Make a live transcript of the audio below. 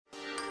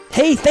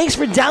Hey, thanks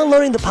for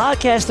downloading the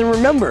podcast, and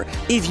remember,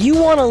 if you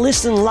want to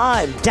listen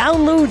live,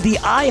 download the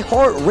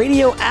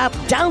iHeartRadio app,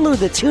 download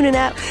the TuneIn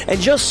app, and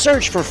just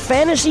search for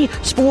Fantasy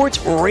Sports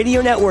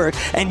Radio Network,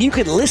 and you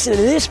can listen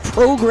to this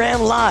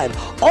program live.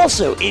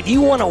 Also, if you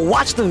want to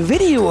watch the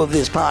video of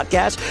this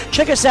podcast,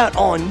 check us out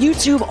on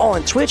YouTube,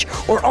 on Twitch,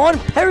 or on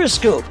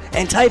Periscope,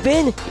 and type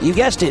in, you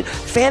guessed it,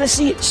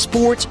 Fantasy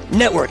Sports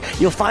Network.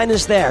 You'll find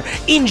us there.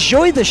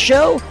 Enjoy the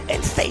show,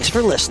 and thanks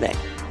for listening.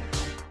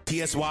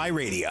 TSY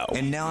Radio.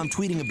 And now I'm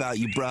tweeting about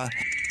you, bruh.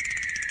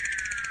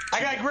 I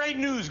got great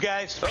news,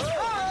 guys.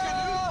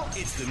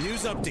 It's the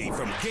news update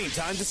from Game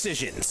Time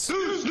Decisions.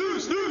 News.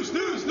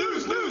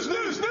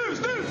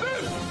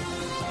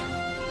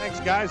 Thanks,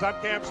 guys.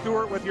 I'm Cam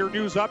Stewart with your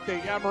news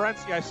update. Yeah,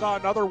 Morency, I saw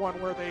another one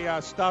where they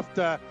stuffed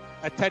a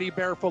teddy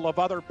bear full of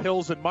other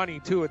pills and money,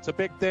 too. It's a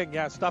big thing,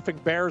 yeah, stuffing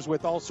bears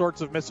with all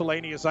sorts of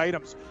miscellaneous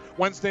items.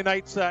 Wednesday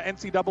night's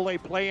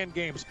NCAA play-in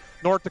games.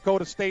 North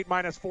Dakota State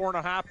minus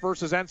 4.5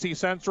 versus NC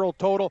Central.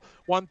 Total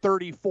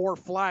 134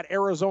 flat.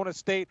 Arizona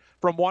State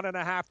from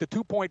 1.5 to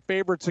 2-point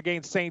favorites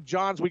against St.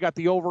 John's. We got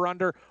the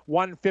over-under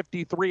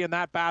 153 in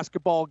that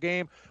basketball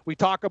game. We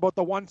talk about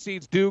the one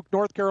seeds, Duke,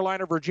 North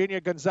Carolina,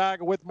 Virginia,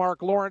 Gonzaga with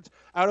Mark Lawrence.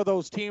 Out of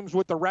those teams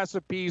with the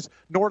recipes,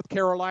 North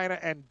Carolina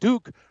and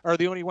Duke are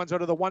the only ones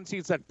out of the one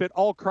seeds that fit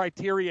all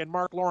criteria in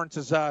Mark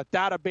Lawrence's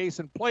database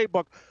and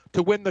playbook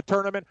to win the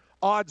tournament.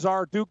 Odds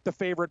are Duke the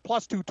favorite,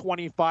 plus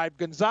 225.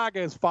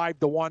 Gonzaga is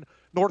 5-1.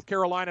 North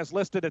Carolina is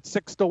listed at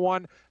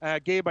 6-1.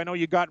 Gabe, I know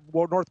you got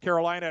North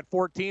Carolina at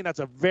 14. That's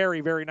a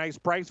very, very nice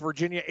price.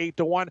 Virginia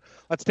 8-1.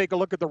 Let's take a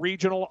look at the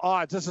regional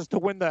odds. This is to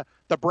win the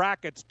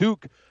brackets.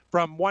 Duke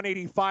from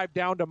 185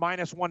 down to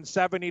minus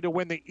 170 to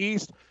win the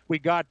East. We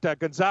got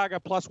Gonzaga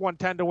plus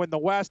 110 to win the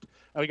West.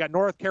 We got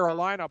North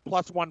Carolina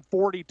plus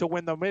 140 to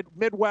win the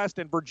Midwest,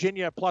 and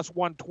Virginia plus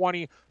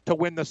 120 to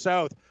win the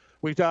South.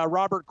 We've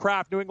Robert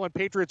Kraft, New England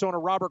Patriots owner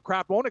Robert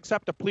Kraft, won't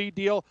accept a plea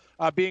deal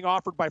being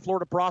offered by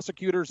Florida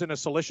prosecutors in a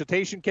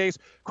solicitation case.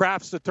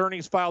 Kraft's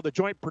attorneys filed a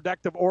joint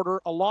protective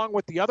order along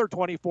with the other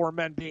 24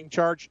 men being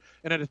charged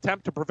in an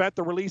attempt to prevent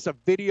the release of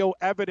video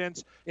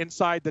evidence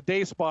inside the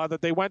day spa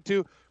that they went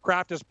to.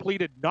 Kraft has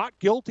pleaded not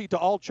guilty to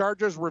all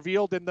charges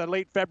revealed in the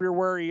late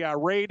February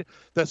raid.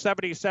 The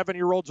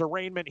 77-year-old's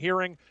arraignment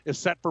hearing is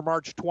set for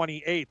March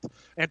 28th.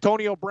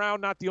 Antonio Brown,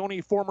 not the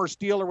only former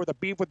Steeler with a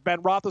beef with Ben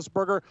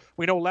Roethlisberger.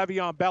 We know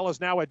Le'Veon Bell is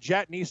now a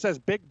Jet, and he says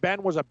Big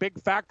Ben was a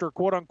big factor,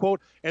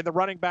 quote-unquote, in the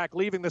running back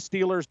leaving the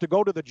Steelers to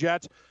go to the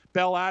Jets.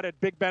 Bell added,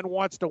 Big Ben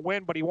wants to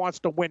win, but he wants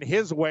to win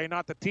his way,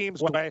 not the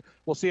team's way.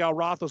 We'll see how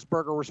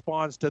Roethlisberger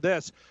responds to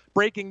this.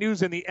 Breaking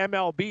news in the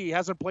MLB. He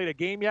hasn't played a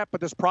game yet,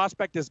 but this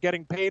prospect is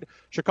getting paid.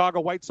 Chicago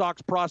White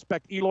Sox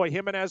prospect Eloy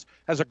Jimenez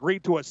has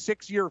agreed to a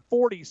 6-year,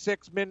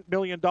 $46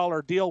 million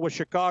deal with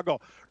Chicago.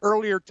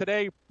 Earlier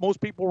today,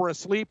 most people were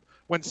asleep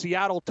when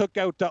Seattle took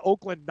out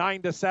Oakland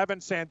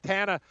 9-7.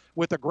 Santana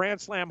with a grand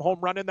slam home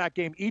run in that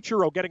game.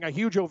 Ichiro getting a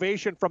huge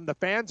ovation from the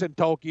fans in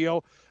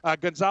Tokyo.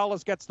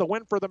 Gonzalez gets the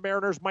win for the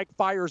Mariners. Mike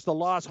fires the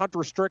loss.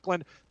 Hunter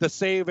Strickland the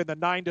save in the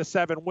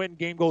 9-7 win.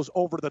 Game goes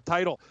over the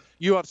title.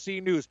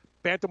 UFC news.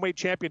 Bantamweight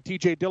champion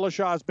TJ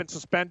Dillashaw has been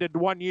suspended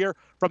 1 year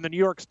from the New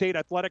York State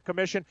Athletic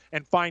Commission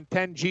and fined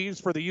 10 G's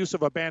for the use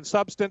of a banned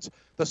substance.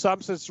 The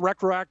substance is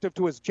retroactive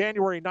to his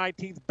January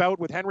 19th bout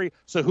with Henry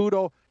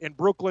Cejudo in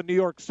Brooklyn, New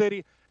York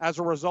City. As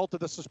a result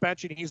of the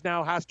suspension, he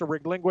now has to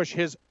relinquish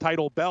his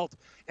title belt.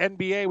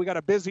 NBA, we got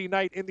a busy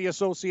night in the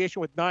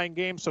association with 9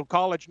 games, so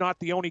college not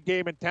the only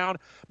game in town.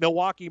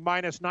 Milwaukee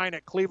 -9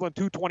 at Cleveland,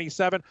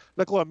 227.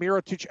 Nikola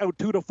Mirotic out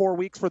 2 to 4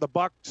 weeks for the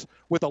Bucks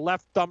with a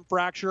left thumb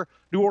fracture.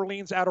 New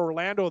Orleans at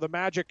Orlando, the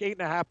Magic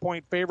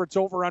 8.5-point favorites,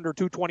 over under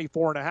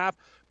 224.5.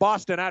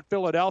 Boston at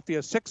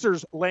Philadelphia,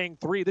 Sixers laying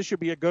 3. This should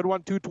be a good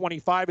one.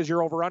 225 is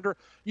your over under.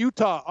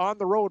 Utah on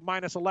the road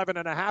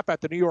 -11.5 at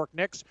the New York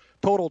Knicks,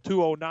 total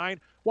 209.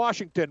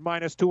 Washington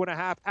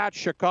 -2.5 at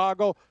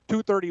Chicago.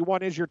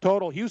 231 is your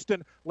total.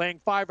 Houston laying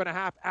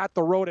 5.5 at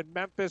the road in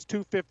Memphis.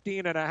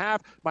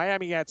 215.5.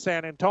 Miami at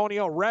San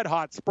Antonio. Red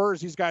hot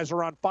Spurs. These guys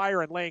are on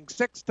fire and laying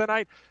 6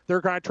 tonight.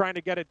 They're trying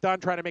to get it done,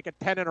 trying to make it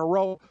 10 in a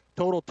row.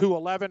 Total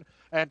 211.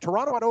 And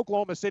Toronto at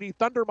Oklahoma City.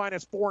 Thunder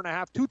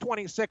 -4.5.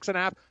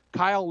 226.5.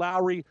 Kyle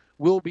Lowry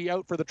will be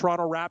out for the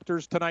Toronto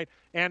Raptors tonight.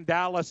 And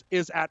Dallas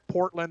is at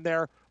Portland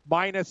there.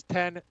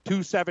 -10,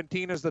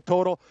 217 is the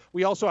total.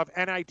 We also have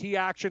NIT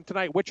action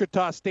tonight.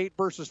 Wichita State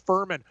versus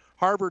Furman.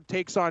 Harvard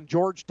takes on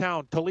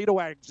Georgetown. Toledo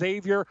at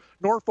Xavier.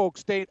 Norfolk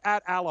State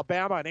at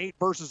Alabama, an 8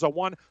 versus a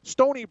 1.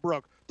 Stony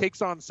Brook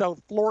takes on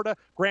South Florida.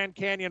 Grand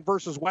Canyon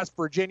versus West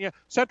Virginia.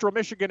 Central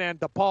Michigan and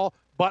DePaul.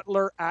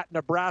 Butler at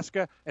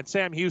Nebraska, and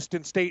Sam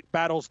Houston State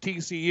battles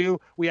TCU.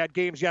 We had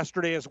games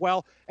yesterday as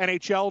well.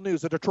 NHL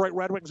news, the Detroit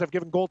Red Wings have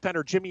given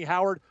goaltender Jimmy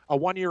Howard a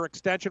 1-year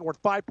extension worth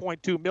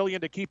 $5.2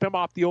 million to keep him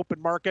off the open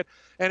market.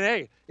 And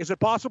hey, is it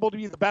possible to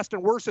be the best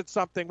and worst at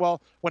something?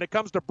 Well, when it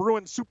comes to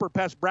Bruins super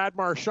pest Brad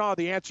Marchand,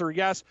 the answer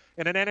yes.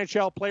 In an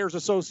NHL Players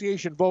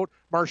Association vote,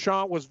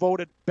 Marchand was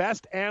voted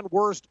best and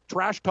worst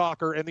trash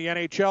talker in the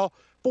NHL.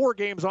 4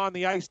 games on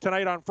the ice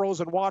tonight on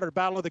Frozen Water.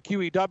 Battle of the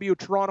QEW,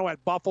 Toronto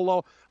at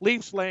Buffalo.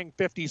 Leafs laying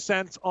 50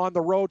 cents on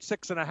the road,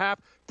 6.5.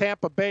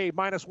 Tampa Bay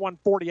minus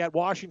 140 at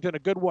Washington, a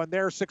good one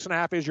there.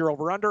 6.5 is your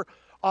over-under.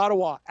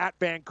 Ottawa at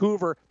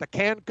Vancouver, the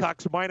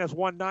Canucks minus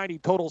 190,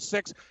 total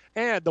 6.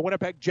 And the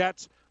Winnipeg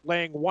Jets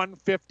laying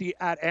 150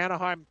 at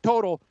Anaheim.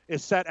 Total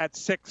is set at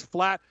 6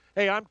 flat.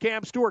 Hey, I'm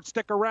Cam Stewart.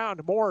 Stick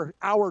around. More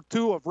hour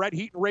 2 of Red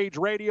Heat and Rage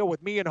Radio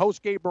with me and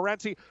host Gabe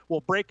Morency.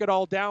 We'll break it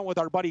all down with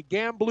our buddy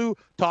Gamblu,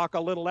 talk a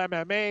little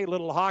MMA,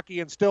 little hockey,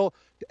 and still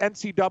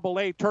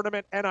NCAA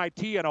tournament,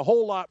 NIT, and a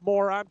whole lot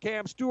more. I'm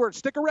Cam Stewart.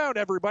 Stick around,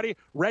 everybody.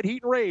 Red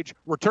Heat and Rage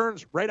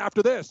returns right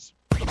after this.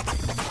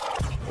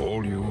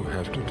 All you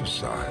have to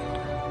decide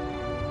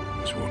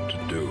is what to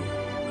do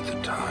with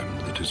the time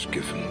that is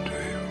given to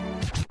you.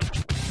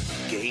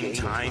 Game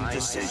time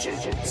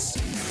decisions.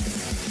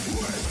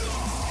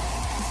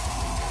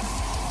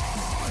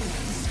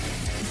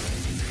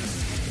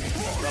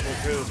 Level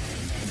 2.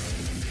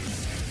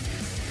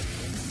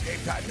 Game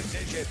time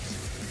decisions.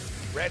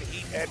 Red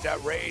Heat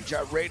and Rage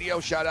Radio.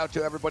 Shout out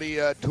to everybody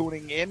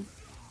tuning in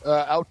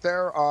out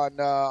there on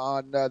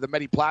the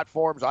many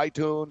platforms,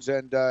 iTunes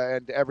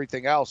and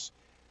everything else.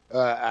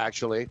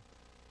 Actually,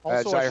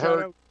 also, as I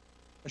heard.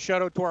 A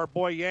shout out to our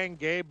boy Yang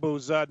Gabe,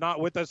 who's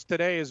not with us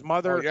today. His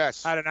mother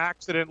had an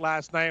accident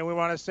last night. And we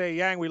want to say,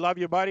 Yang, we love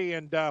you, buddy,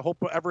 and hope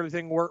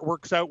everything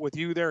works out with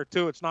you there,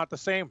 too. It's not the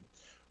same.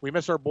 We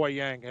miss our boy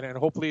Yang, and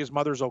hopefully his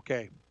mother's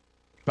okay.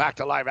 Back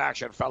to live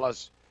action,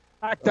 fellas.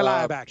 Back to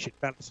live action,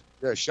 fellas.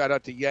 Yeah, shout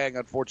out to Yang.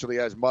 Unfortunately,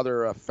 his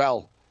mother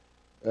fell,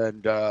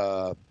 and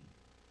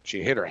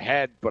she hit her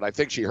head, but I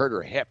think she hurt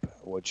her hip,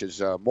 which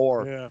is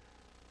more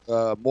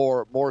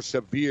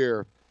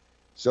severe.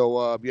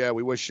 So,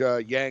 we wish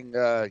Yang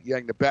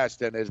the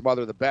best and his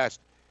mother the best.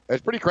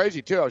 It's pretty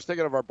crazy, too. I was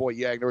thinking of our boy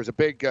Yang. There was a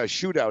big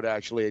shootout,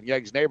 actually, in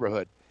Yang's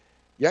neighborhood.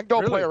 Yang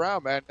don't play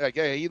around, man.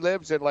 He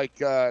lives in,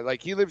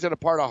 he lives in a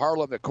part of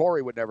Harlem that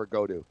Corey would never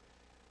go to.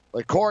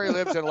 Like, Corey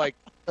lives in,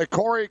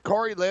 Corey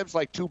lives,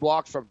 2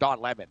 blocks from Don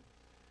Lemon.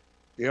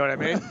 You know what I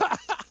mean?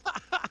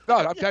 No,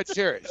 I'm dead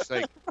serious.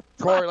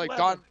 Corey,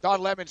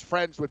 Don Lemon's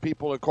friends with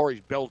people in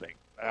Corey's building,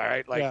 all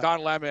right?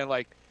 Don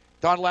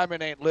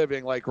Lemon ain't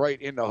living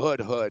right in the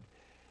hood.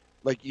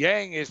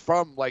 Yang is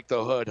from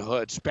the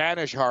hood,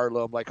 Spanish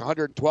Harlem,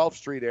 112th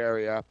Street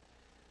area.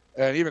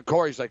 And even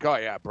Corey's like, oh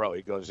yeah, bro.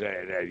 He goes,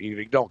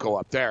 you don't go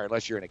up there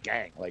unless you're in a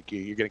gang.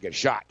 You're gonna get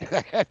shot.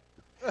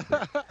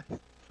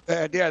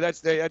 And yeah,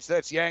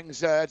 that's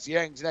Yang's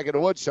neck of the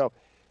woods. So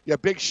yeah,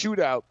 big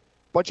shootout.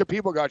 Bunch of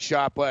people got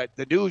shot, but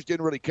the news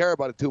didn't really care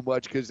about it too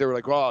much because they were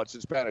like, oh, it's in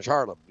Spanish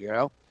Harlem, you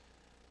know.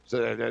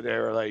 So they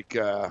were like,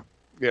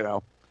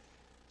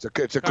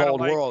 It's a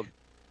cold world.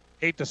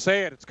 Hate to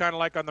say it. It's kind of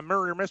like on the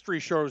murder mystery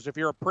shows. If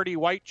you're a pretty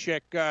white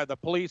chick, the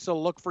police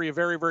will look for you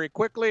very, very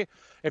quickly.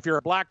 If you're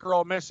a black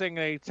girl missing,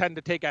 they tend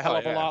to take a hell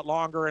of a lot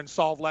longer and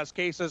solve less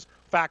cases.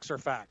 Facts are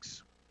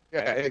facts.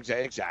 Yeah,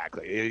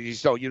 exactly.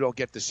 You don't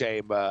get the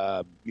same.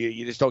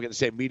 You just don't get the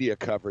same media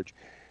coverage.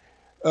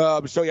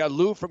 Lou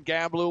from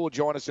Gamblu will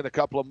join us in a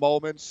couple of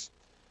moments.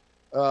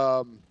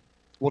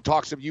 We'll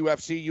talk some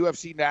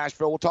UFC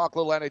Nashville. We'll talk a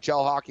little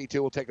NHL hockey,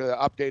 too. We'll take an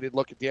updated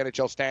look at the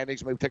NHL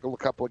standings. Maybe take a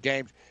couple of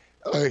games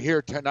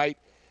here tonight.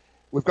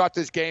 We've got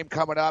this game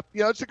coming up.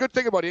 It's a good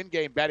thing about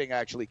in-game betting,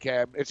 actually,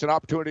 Cam. It's an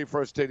opportunity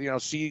for us to,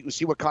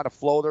 see what kind of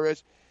flow there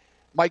is.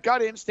 My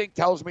gut instinct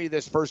tells me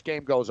this first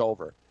game goes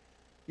over.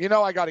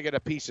 I got to get a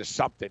piece of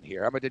something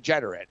here. I'm a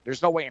degenerate.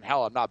 There's no way in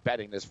hell I'm not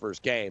betting this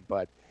first game.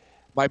 But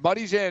my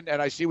money's in,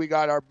 and I see we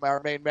got our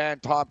main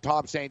man,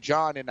 Tom St.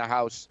 John, in the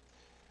house.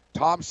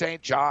 Tom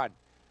St. John.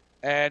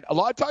 And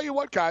I'll tell you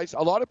what, guys,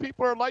 a lot of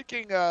people are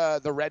liking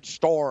the Red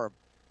Storm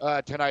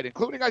tonight,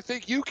 including, I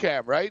think, you,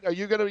 Cam, right?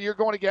 You're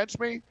going against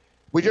me?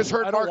 We just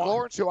heard Mark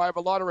Lawrence, who I have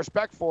a lot of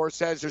respect for,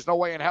 says there's no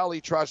way in hell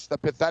he trusts the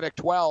pathetic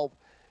 12.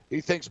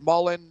 He thinks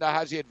Mullen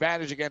has the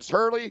advantage against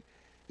Hurley.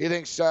 He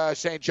thinks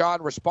St.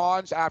 John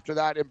responds after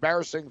that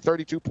embarrassing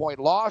 32-point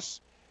loss.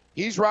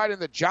 He's riding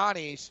the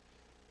Johnnies.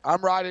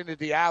 I'm riding the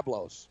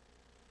Diablos.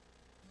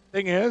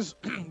 Thing is,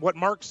 what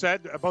Mark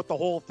said about the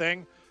whole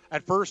thing,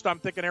 at first, I'm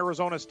thinking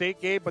Arizona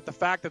State, Gabe, but the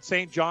fact that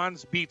St.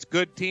 John's beats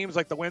good teams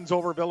like the wins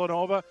over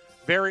Villanova,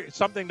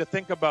 something to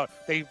think about.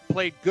 They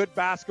played good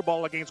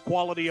basketball against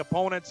quality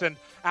opponents, and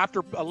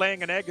after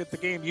laying an egg at the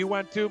game you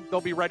went to,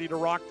 they'll be ready to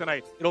rock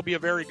tonight. It'll be a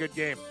very good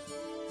game.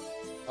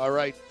 All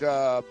right,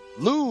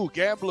 Lou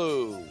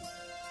Gamblu.com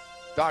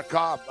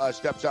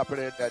steps up in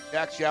it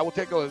next. Yeah, we'll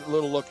take a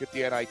little look at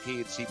the NIT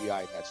and CBI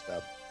and that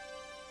stuff.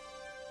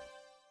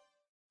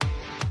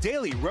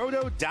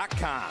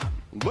 DailyRoto.com.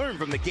 Learn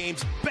from the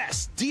game's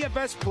best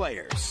DFS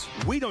players.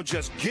 We don't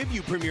just give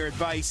you premier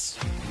advice,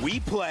 we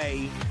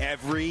play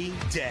every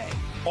day.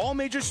 All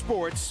major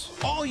sports,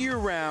 all year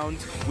round,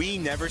 we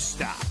never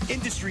stop.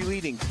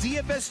 Industry-leading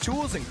DFS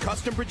tools and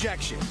custom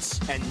projections.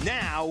 And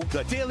now,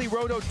 the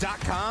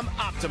DailyRoto.com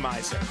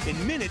Optimizer.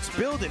 In minutes,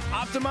 build and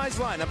optimize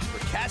lineups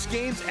for cash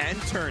games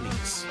and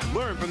tourneys.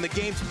 Learn from the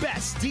game's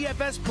best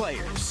DFS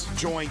players.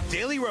 Join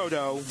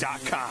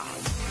DailyRoto.com.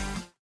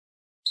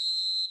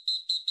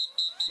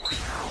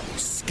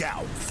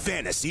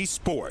 fantasy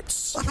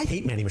sports. I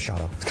hate Manny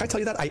Machado. Can I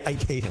tell you that? I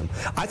hate him.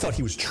 I thought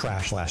he was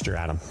trash last year,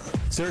 Adam.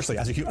 Seriously,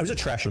 I was a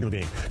trash human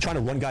being. Trying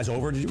to run guys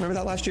over. Did you remember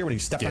that last year when he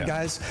stepped on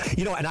guys?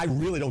 And I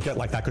really don't get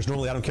like that because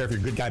normally I don't care if you're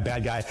a good guy,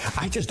 bad guy.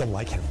 I just don't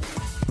like him.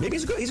 Maybe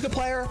he's a good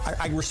player.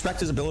 I respect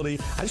his ability.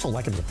 I just don't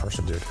like him as a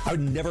person, dude. I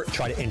would never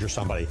try to injure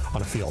somebody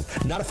on a field.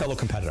 Not a fellow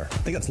competitor. I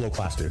think that's low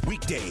class, dude.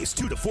 Weekdays,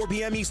 2 to 4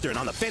 p.m. Eastern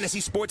on the Fantasy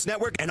Sports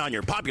Network and on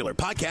your popular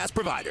podcast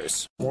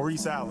providers.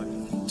 Maurice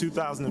Allen,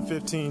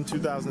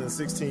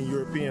 2015-2016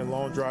 European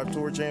Long Drive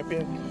Tour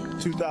champion,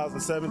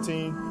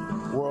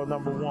 2017 world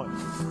number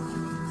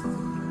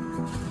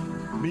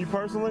 1. Me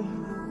personally,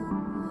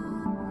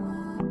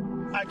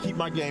 I keep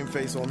my game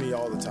face on me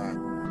all the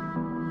time.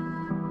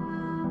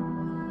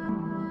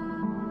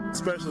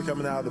 Especially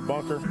coming out of the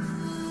bunker,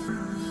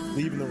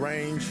 leaving the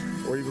range,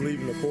 or even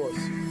leaving the course.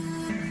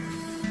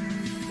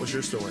 What's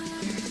your story?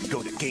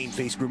 Go to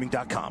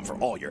GameFaceGrooming.com for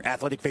all your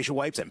athletic facial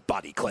wipes and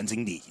body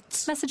cleansing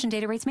needs. Message and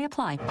data rates may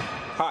apply.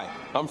 Hi,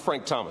 I'm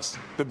Frank Thomas,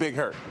 the Big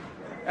Hurt.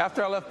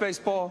 After I left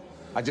baseball,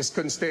 I just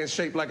couldn't stay in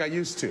shape like I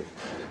used to.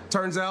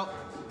 Turns out,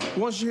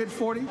 once you hit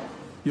 40,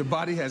 your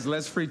body has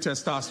less free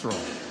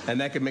testosterone, and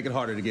that can make it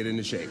harder to get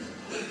into shape.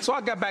 So I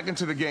got back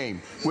into the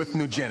game with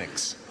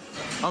Nugenics.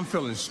 I'm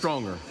feeling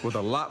stronger with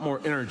a lot more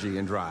energy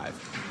and drive.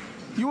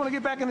 You want to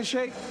get back into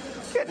shape?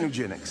 Get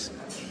Nugenics.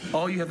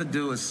 All you have to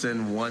do is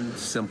send one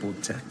simple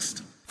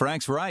text.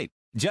 Frank's right.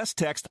 Just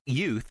text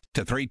YOUTH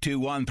to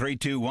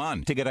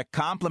 321321 to get a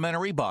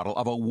complimentary bottle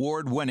of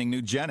award-winning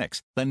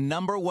Nugenics, the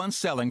 #1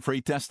 selling free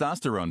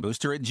testosterone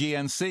booster at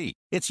GNC.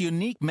 Its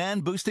unique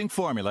man-boosting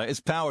formula is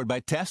powered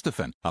by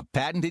Testofen, a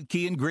patented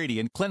key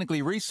ingredient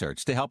clinically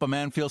researched to help a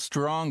man feel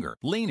stronger,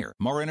 leaner,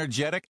 more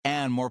energetic,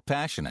 and more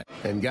passionate.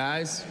 And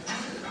guys,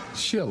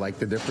 she'll like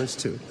the difference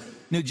too.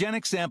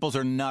 Nugenic samples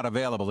are not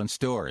available in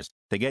stores.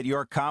 To get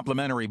your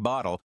complimentary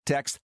bottle,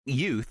 text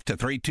YOUTH to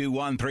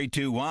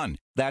 321321.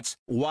 That's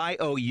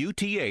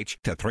YOUTH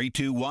to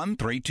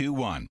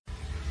 321321.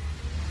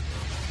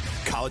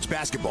 College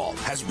basketball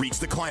has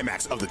reached the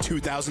climax of the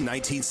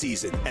 2019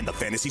 season, and the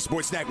Fantasy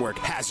Sports Network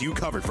has you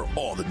covered for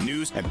all the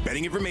news and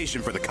betting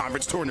information for the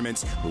conference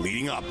tournaments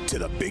leading up to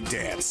the big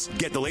dance.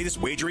 Get the latest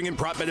wagering and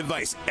prop bet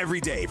advice every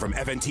day from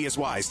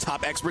FNTSY's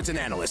top experts and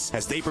analysts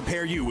as they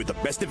prepare you with the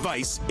best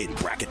advice in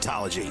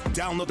bracketology.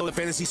 Download the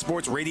Fantasy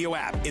Sports Radio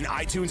app in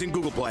iTunes and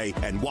Google Play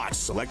and watch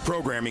select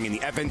programming in the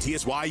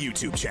FNTSY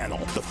YouTube channel.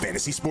 The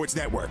Fantasy Sports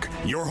Network,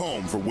 your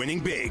home for winning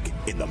big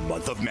in the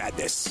month of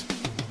madness.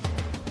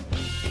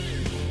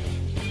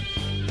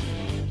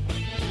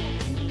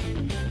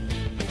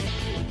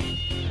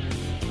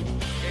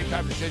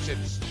 Time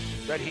decisions,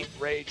 Red Heat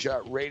Rage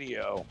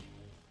Radio,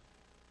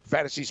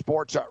 Fantasy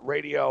Sports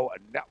Radio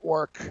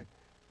Network.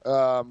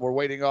 We're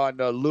waiting on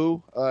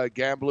Lou,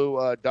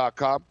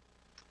 Gamblu.com.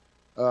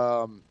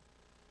 I'll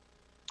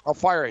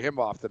fire him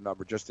off the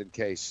number just in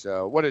case.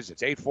 What is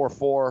it?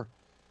 844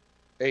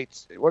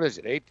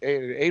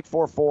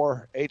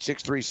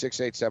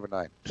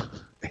 844-863-6879.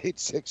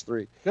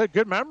 863.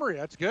 Good memory.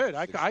 That's good.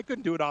 I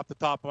couldn't do it off the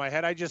top of my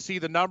head. I just see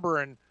the number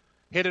and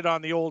hit it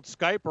on the old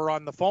Skype or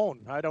on the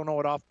phone. I don't know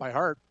it off by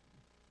heart.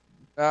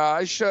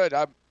 I should.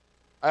 I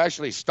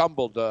actually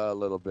stumbled a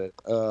little bit.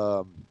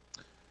 We're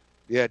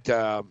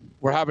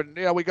having,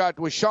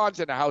 Sean's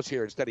in the house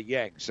here instead of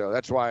Yang, so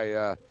that's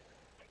why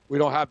we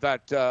don't have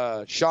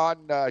that.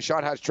 Sean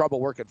has trouble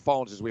working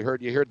phones, as we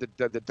heard. You heard the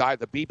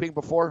beeping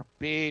before?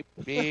 Beep,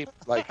 beep,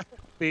 like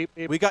beep,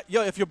 beep. We got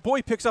if your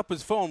boy picks up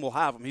his phone, we'll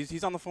have him.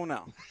 He's on the phone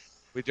now.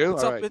 We do.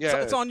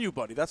 It's on you,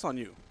 buddy. That's on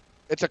you.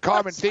 It's a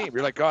common theme.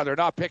 You're like, oh, they're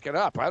not picking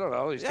up. I don't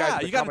know. These guys have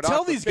been you got to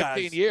tell these guys.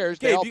 15 years.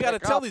 Gabe, you got to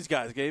tell these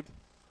guys, Gabe.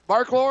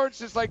 Mark Lawrence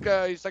is like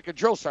he's like a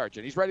drill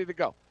sergeant. He's ready to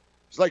go.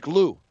 He's like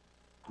Lou,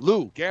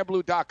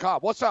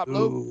 Gamblu.com. What's up,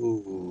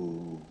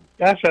 Lou?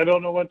 Gosh, I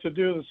don't know what to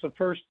do. This is the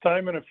first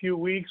time in a few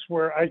weeks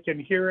where I can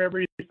hear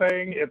everything.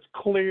 It's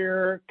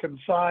clear,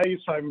 concise.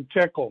 I'm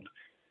tickled.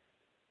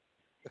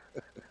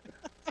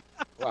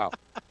 Wow.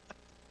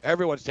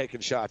 Everyone's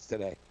taking shots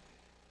today.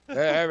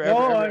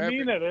 I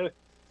mean it.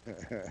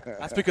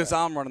 That's because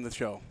I'm running the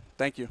show.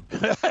 Thank you.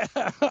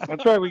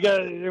 That's right. We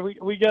got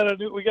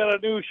a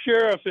new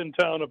sheriff in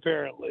town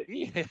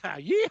apparently. Yeah,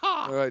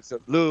 yeehaw! All right, so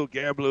Lou,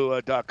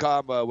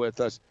 Gamblu.com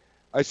with us.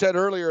 I said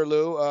earlier,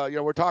 Lou,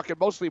 we're talking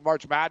mostly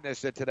March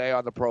Madness today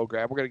on the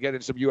program. We're going to get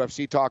in some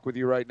UFC talk with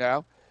you right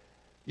now.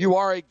 You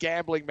are a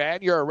gambling man.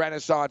 You're a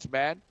Renaissance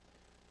man.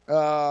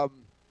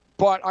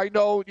 But I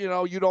know,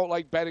 you don't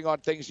like betting on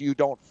things you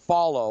don't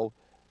follow.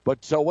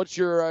 But so what's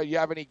your, you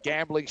have any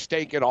gambling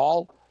stake at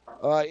all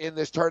in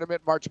this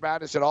tournament, March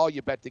Madness at all?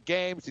 You bet the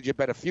games? Did you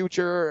bet a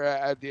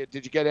future? Did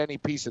you get any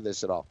piece of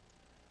this at all?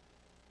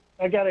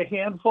 I got a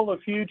handful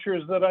of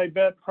futures that I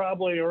bet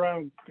probably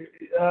around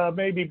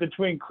maybe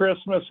between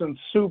Christmas and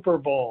Super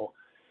Bowl.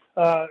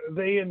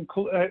 They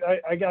include,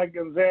 I got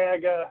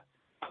Gonzaga,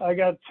 I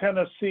got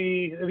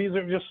Tennessee. These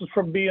are just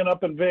from being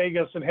up in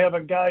Vegas and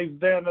having guys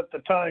then at the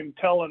time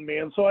telling me.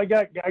 And so I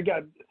got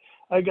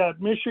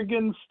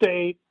Michigan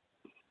State,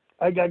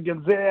 I got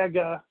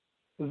Gonzaga,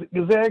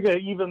 Gonzaga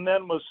even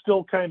then was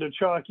still kind of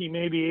chalky,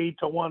 maybe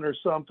 8-1 or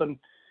something.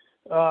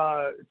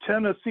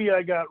 Tennessee,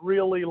 I got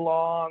really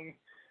long.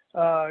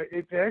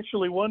 It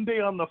actually one day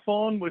on the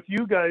phone with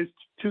you guys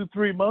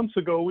 2-3 months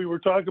ago, we were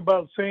talking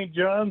about St.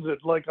 John's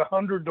at like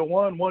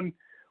 100-1.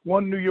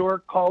 One New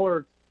York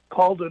caller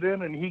called it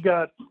in, and he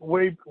got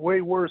way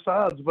worse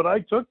odds. But I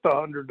took the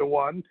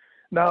 100-1.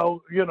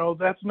 Now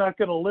that's not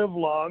going to live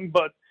long,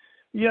 but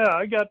yeah,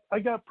 I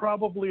got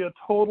probably a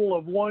total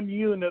of 1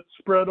 unit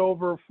spread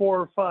over 4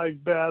 or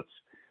 5 bets,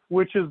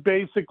 which is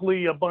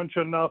basically a bunch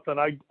of nothing.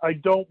 I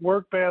don't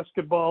work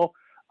basketball.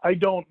 I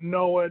don't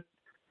know it.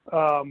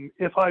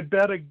 If I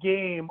bet a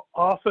game,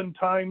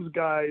 oftentimes,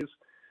 guys,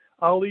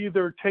 I'll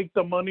either take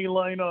the money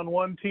line on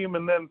one team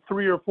and then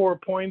 3 or 4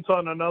 points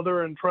on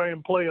another and try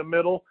and play a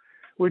middle,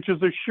 which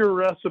is a sure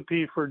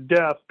recipe for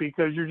death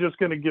because you're just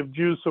going to give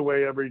juice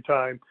away every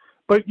time.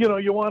 But, you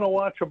want to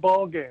watch a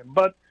ball game.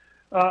 But,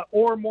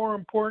 or more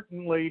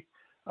importantly,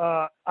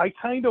 I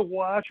kind of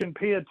watch and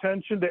pay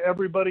attention to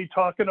everybody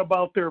talking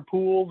about their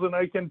pools, and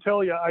I can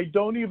tell you, I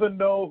don't even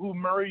know who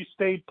Murray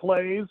State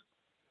plays,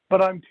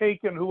 but I'm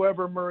taking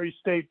whoever Murray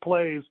State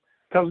plays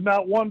because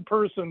not one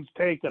person's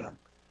taking them.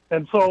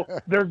 And so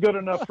they're good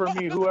enough for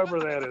me, whoever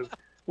that is.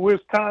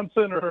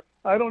 Wisconsin or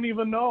I don't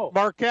even know.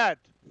 Marquette.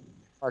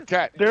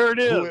 There it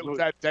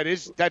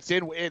is. That's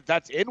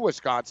in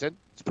Wisconsin.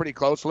 It's pretty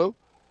close, Lou.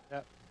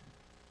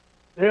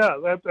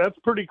 Yeah, that's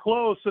pretty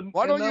close. And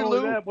why don't you,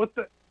 Lou? I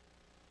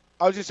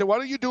was just saying, why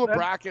don't you do a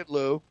bracket,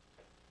 Lou?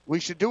 We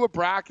should do a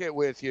bracket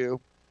with you.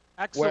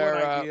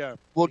 Excellent idea.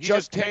 We'll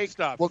just take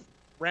stuff.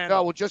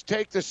 We'll just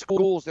take the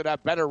schools that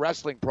have better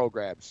wrestling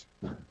programs,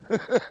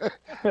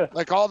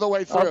 like all the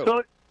way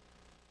through.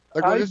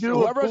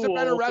 Whoever has a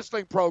better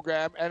wrestling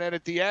program, and then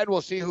at the end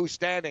we'll see who's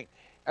standing.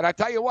 And I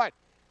tell you what,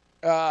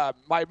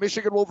 my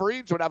Michigan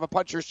Wolverines would have a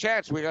puncher's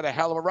chance. We got a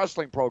hell of a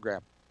wrestling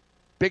program.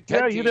 Big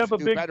Ten teams you'd have a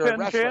do Big better Ten in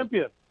wrestling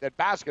champion than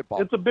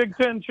basketball. It's a Big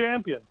Ten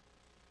champion.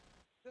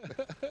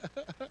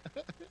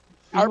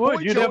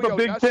 You'd have a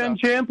Big Ten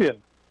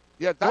champion.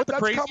 Yeah, that's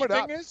coming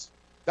up.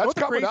 That's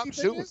coming up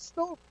soon.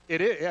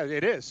 It is. Yeah,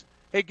 it is.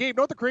 Hey, Gabe,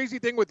 know what the crazy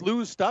thing with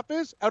Lou's stuff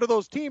is? Out of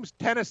those teams,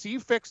 Tennessee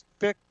fit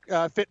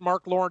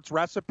Mark Lawrence's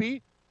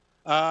recipe.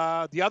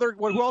 The other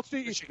one, who else do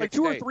you like?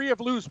 2 or 3 of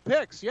Lou's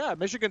picks. Yeah,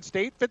 Michigan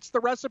State fits the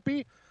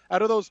recipe.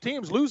 Out of those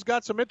teams, Lou's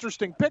got some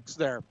interesting picks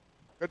there.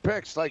 Good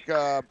picks, like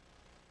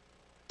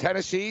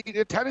Tennessee.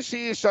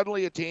 Tennessee is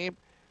suddenly a team.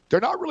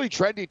 They're not really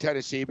trendy,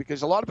 Tennessee,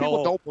 because a lot of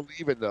people don't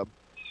believe in them.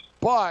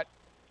 But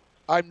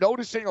I'm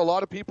noticing a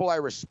lot of people I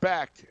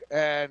respect,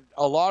 and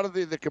a lot of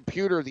the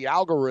computer, the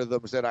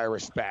algorithms that I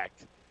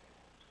respect,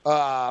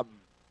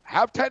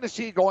 have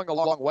Tennessee going a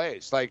long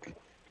ways. Like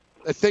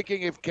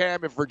thinking if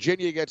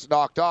Virginia gets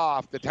knocked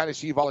off, the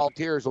Tennessee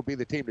Volunteers will be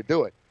the team to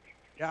do it.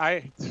 Yeah,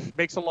 it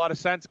makes a lot of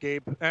sense,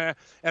 Gabe. And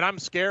I'm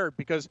scared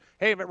because,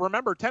 hey,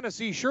 remember,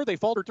 Tennessee, sure, they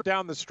faltered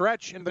down the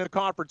stretch in the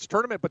conference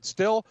tournament, but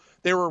still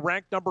they were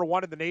ranked number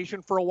 1 in the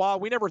nation for a while.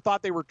 We never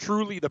thought they were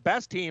truly the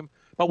best team,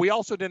 but we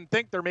also didn't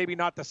think they're maybe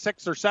not the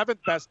 6th or 7th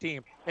best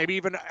team, maybe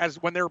even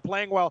as when they were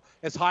playing well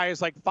as high as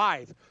like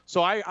 5.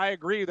 So I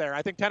agree there.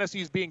 I think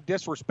Tennessee's being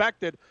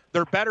disrespected.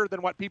 They're better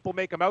than what people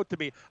make them out to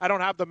be. I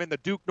don't have them in the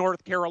Duke,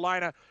 North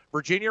Carolina,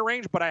 Virginia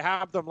range, but I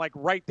have them like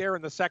right there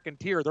in the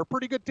second tier. They're a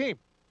pretty good team.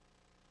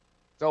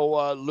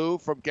 So Lou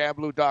from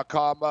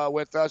Gamblu.com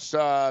with us.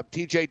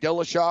 TJ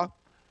Dillashaw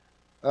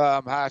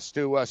has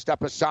to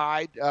step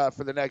aside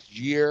for the next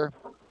year.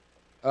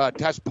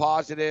 Test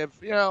positive,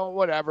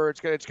 whatever.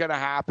 It's gonna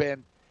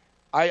happen.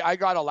 I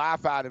got a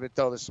laugh out of it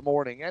though this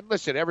morning. And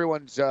listen,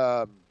 everyone's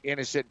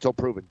innocent until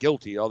proven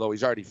guilty. Although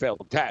he's already failed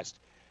the test.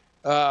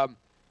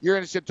 You're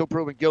innocent until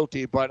proven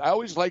guilty. But I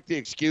always like the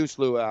excuse,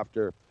 Lou.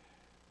 After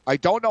I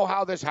don't know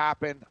how this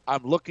happened.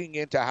 I'm looking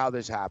into how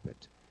this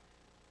happened.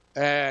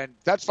 And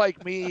that's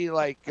like me,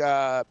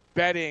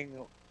 betting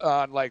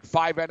on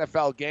 5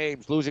 NFL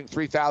games, losing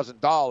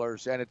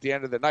 $3,000, and at the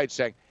end of the night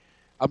saying,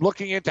 "I'm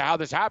looking into how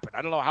this happened.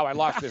 I don't know how I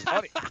lost this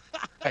money."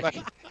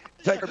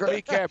 It's like a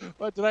recap.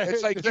 What, did I go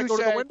to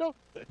the window?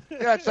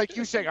 Yeah, it's like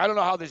you saying, "I don't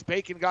know how this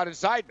bacon got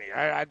inside me.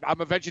 I'm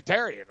a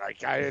vegetarian."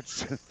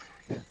 It's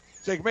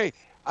like me.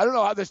 I don't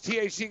know how this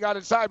THC got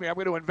inside me. I'm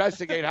going to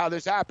investigate how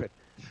this happened.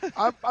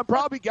 I'm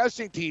probably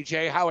guessing,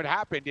 TJ, how it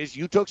happened is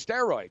you took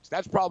steroids.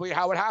 That's probably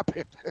how it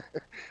happened.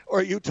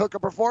 Or you took a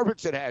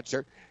performance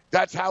enhancer.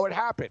 That's how it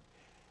happened.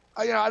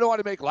 I don't want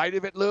to make light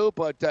of it, Lou,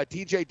 but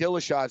TJ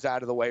Dillashaw's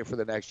out of the way for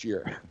the next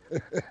year.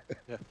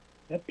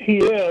 He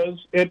is.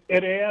 It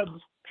adds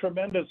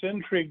tremendous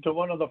intrigue to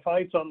one of the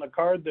fights on the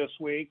card this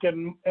week.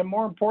 And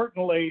more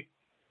importantly,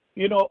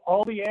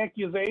 all the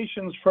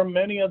accusations from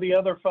many of the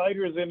other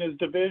fighters in his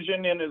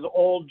division, in his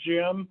old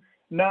gym,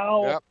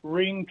 now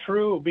ring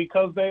true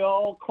because they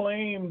all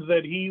claimed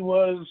that he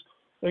was,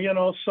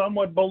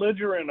 somewhat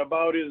belligerent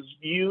about his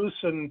use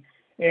and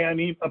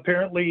he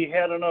apparently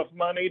had enough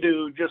money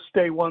to just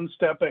stay one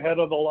step ahead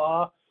of the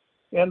law.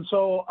 And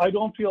so I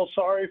don't feel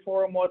sorry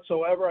for him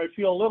whatsoever. I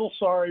feel a little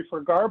sorry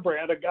for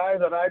Garbrandt, a guy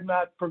that I'm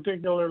not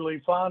particularly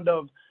fond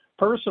of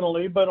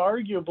personally, but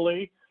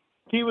arguably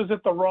he was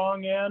at the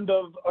wrong end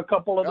of a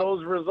couple of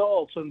those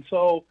results. And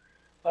so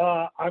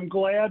I'm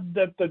glad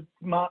that the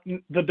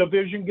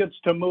division gets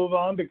to move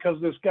on,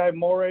 because this guy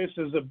Moraes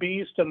is a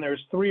beast, and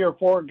there's 3 or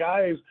 4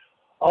 guys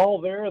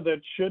all there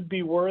that should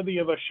be worthy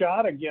of a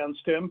shot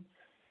against him.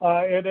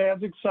 It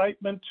adds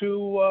excitement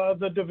to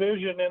the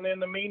division. And in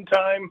the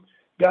meantime,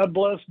 God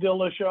bless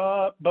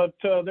Dillashaw, but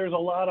there's a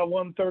lot of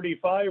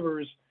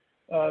 135ers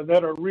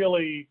that are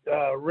really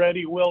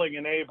ready, willing,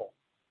 and able.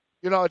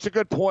 It's a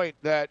good point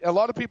that a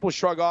lot of people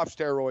shrug off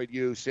steroid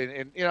use,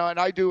 and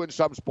I do in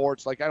some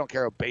sports. Like, I don't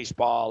care about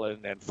baseball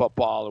and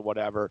football and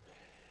whatever,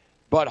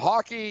 but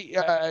hockey's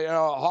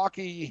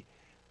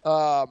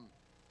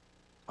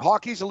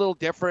a little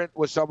different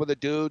with some of the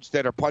dudes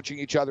that are punching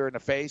each other in the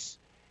face,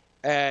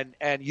 and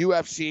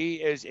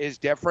UFC is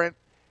different.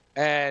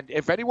 And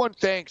if anyone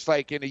thinks,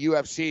 like in the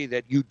UFC,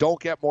 that you don't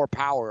get more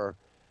power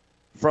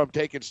from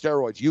taking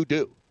steroids, you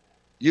do.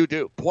 You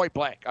do, point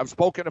blank. I've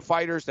spoken to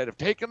fighters that have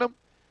taken them.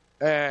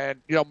 And,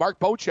 Mark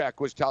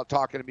Bocek was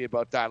talking to me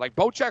about that. Like,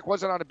 Bocek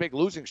wasn't on a big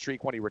losing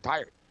streak when he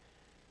retired.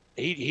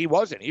 He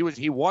wasn't.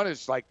 He won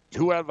his,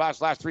 2 out of his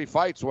last 3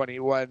 fights when he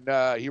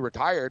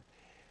retired.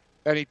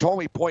 And he told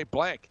me point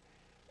blank.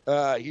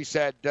 He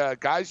said,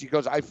 guys, he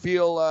goes, I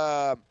feel,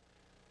 I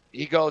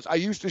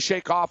used to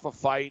shake off a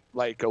fight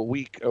like a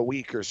week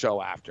or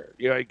so after.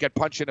 You'd get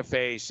punched in the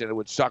face and it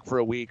would suck for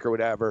a week or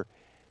whatever.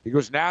 He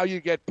goes, now you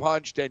get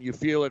punched and you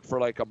feel it for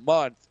like a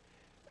month.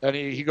 And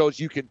he goes,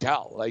 you can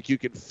tell, like you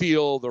can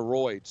feel the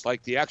roids,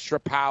 like the extra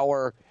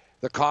power,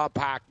 the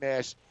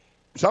compactness.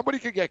 Somebody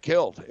could get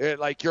killed.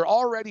 You're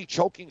already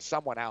choking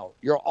someone out.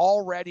 You're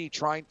already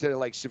trying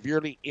to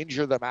severely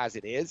injure them as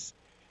it is.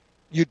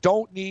 You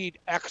don't need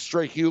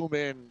extra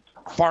human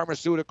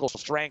pharmaceutical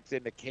strength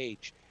in the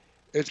cage.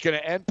 It's going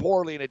to end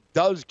poorly, and it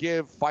does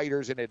give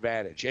fighters an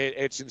advantage.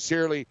 It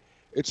sincerely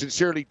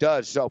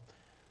does. So,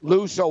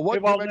 Lou,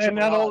 what you mentioned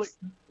Not only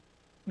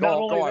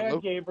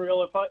that,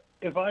 Gabriel,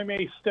 if I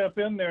may step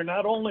in there,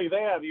 not only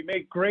that, you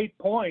make great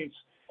points,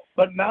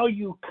 but now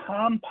you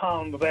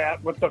compound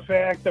that with the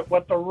fact that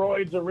what the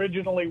roids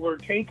originally were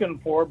taken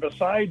for,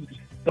 besides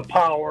the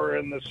power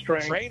and the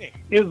strength,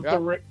 is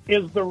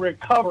the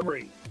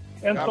recovery.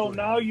 And so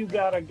now you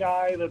got a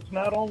guy that's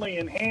not only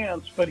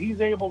enhanced, but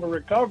he's able to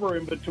recover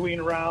in between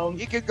rounds.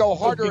 He can go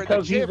harder in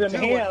the gym, too,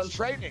 when he's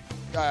training,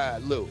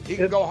 Lou. He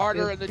can go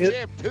harder in the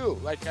gym, too,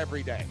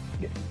 every day.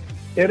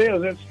 It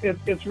is.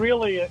 It's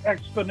really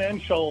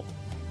exponential.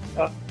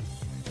 All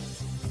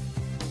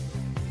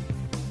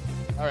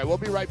right, we'll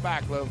be right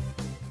back, Lou.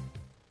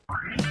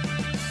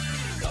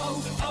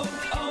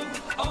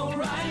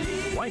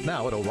 O'Reilly. Right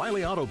now at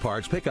O'Reilly Auto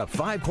Parts, pick up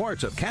 5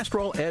 quarts of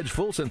Castrol Edge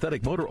Full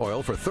Synthetic Motor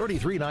Oil for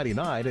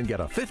 $33.99 and get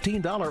a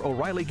 $15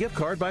 O'Reilly gift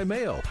card by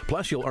mail.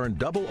 Plus, you'll earn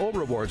double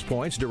O-Rewards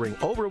points during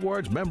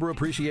O-Rewards Member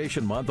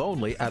Appreciation Month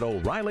only at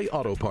O'Reilly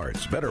Auto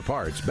Parts. Better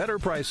parts, better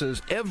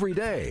prices every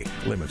day.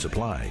 Limits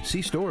apply.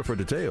 See store for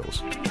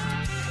details.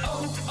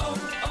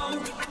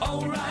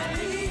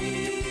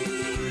 O'Reilly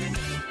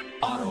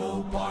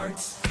Auto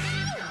Parts.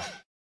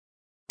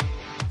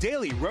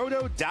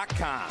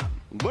 DailyRoto.com.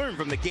 Learn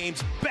from the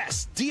game's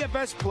best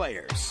DFS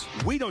players.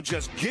 We don't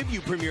just give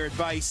you premier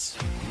advice,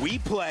 we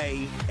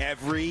play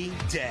every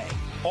day.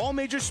 All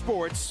major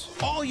sports,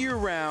 all year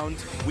round,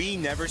 we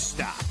never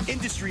stop.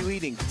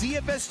 Industry-leading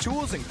DFS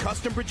tools and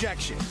custom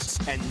projections.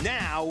 And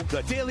now,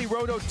 the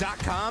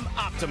DailyRoto.com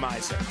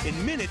Optimizer.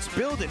 In minutes,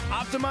 build and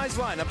optimize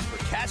lineups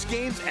for cash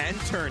games and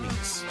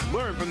tourneys.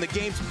 Learn from the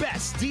game's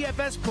best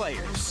DFS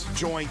players.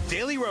 Join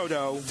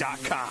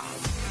DailyRoto.com.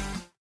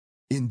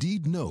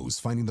 Indeed knows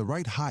finding the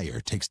right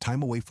hire takes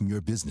time away from your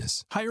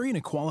business. Hiring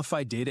a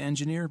qualified data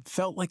engineer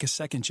felt like a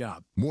second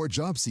job. More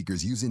job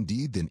seekers use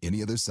Indeed than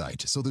any other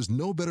site, so there's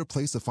no better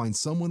place to find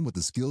someone with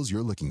the skills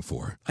you're looking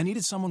for. I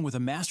needed someone with a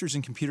master's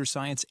in computer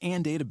science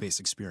and database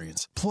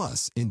experience.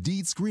 Plus,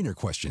 Indeed screener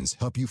questions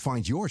help you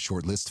find your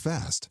shortlist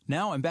fast.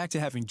 Now I'm back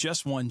to having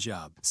just one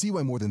job. See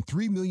why more than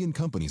 3 million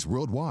companies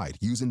worldwide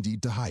use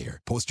Indeed to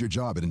hire. Post your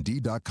job at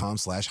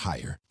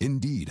Indeed.com/hire.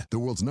 Indeed, the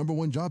world's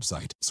 #1 job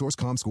site.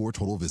 Source.com score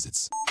total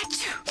visits.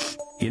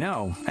 You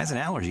know, as an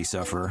allergy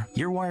sufferer,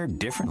 you're wired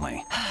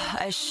differently.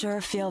 I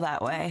sure feel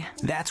that way.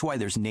 That's why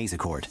there's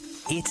Nasacort.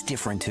 It's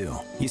different, too.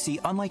 You see,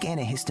 unlike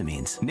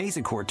antihistamines,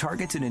 Nasacort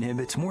targets and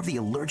inhibits more of the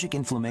allergic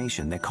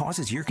inflammation that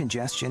causes ear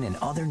congestion and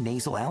other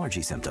nasal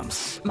allergy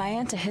symptoms. My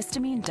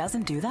antihistamine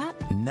doesn't do that?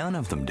 None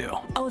of them do.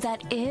 Oh,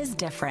 that is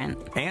different.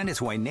 And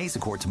it's why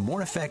Nasacort's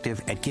more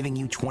effective at giving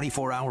you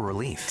 24-hour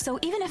relief. So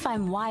even if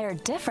I'm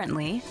wired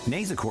differently,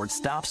 Nasacort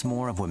stops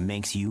more of what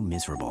makes you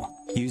miserable.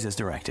 Use as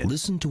directed.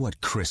 Listen to what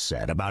Chris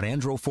said about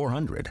Andro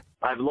 400.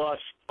 I've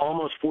lost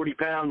almost 40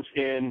 pounds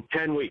in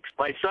 10 weeks.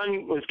 My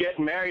son was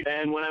getting married,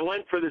 and when I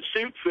went for the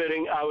suit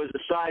fitting, I was a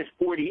size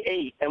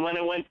 48. And when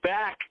I went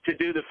back to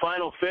do the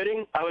final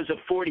fitting, I was a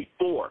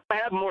 44. I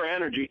have more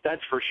energy,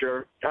 that's for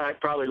sure. I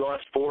probably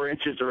lost 4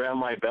 inches around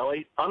my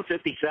belly. I'm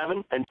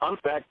 57, and I'm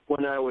back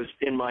when I was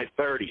in my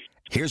 30s.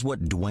 Here's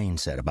what Dwayne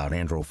said about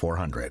Andro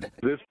 400.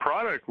 This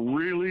product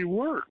really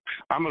works.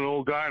 I'm an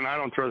old guy and I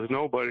don't trust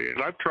nobody.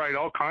 I've tried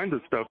all kinds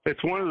of stuff.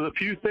 It's one of the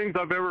few things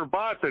I've ever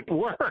bought that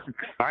works.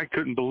 I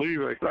couldn't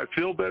believe it. I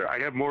feel better. I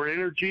have more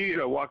energy.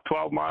 I walk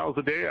 12 miles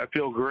a day. I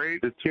feel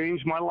great. It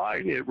changed my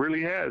life. It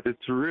really has.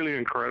 It's really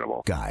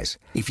incredible. Guys,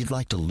 if you'd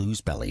like to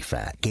lose belly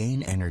fat,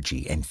 gain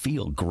energy, and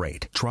feel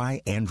great,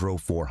 try Andro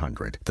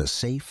 400, the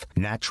safe,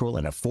 natural,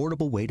 and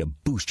affordable way to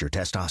boost your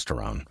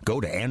testosterone.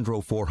 Go to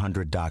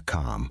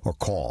andro400.com or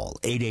call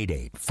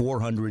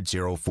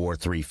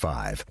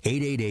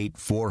 888-400-0435.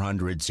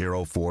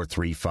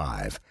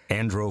 888-400-0435.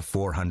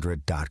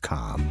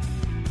 andro400.com.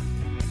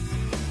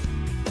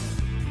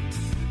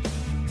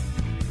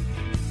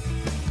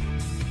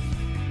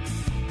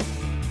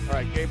 All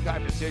right, Game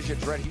Time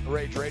Decisions,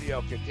 Rage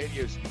Radio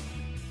continues.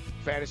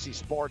 Fantasy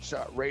Sports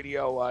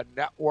Radio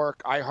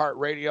Network,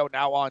 iHeartRadio,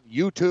 now on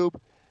YouTube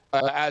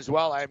as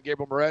well. I am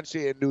Gabriel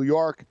Morency in New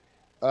York.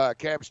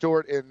 Cam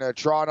Stewart in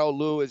Toronto.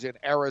 Lou is in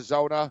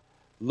Arizona.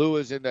 Lou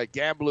is in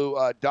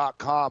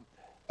Gamblu.com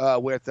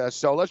with us.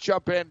 So let's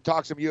jump in and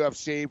talk some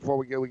UFC before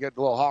we get a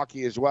little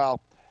hockey as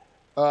well.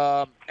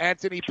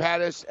 Anthony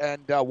Pettis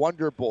and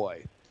Wonder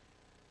Boy.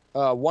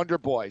 Wonder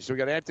Boy. So we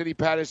got Anthony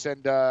Pettis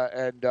and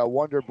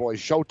Wonder Boy.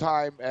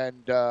 Showtime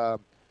and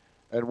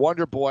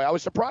Wonder Boy. I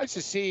was surprised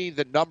to see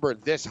the number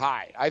this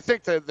high. I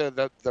think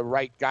the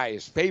right guy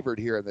is favored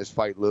here in this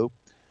fight, Lou.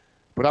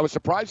 But I was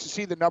surprised to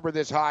see the number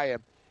this high.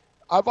 And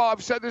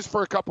I've said this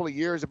for a couple of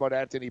years about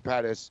Anthony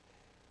Pettis.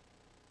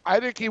 I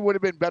think he would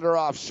have been better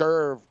off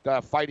served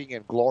fighting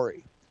in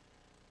Glory.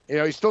 You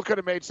know, he still could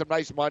have made some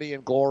nice money in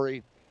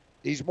Glory.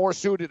 He's more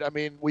suited. I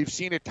mean, we've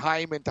seen it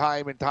time and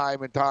time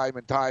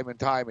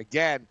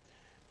again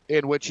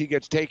in which he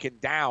gets taken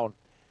down.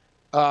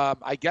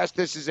 I guess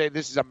this is a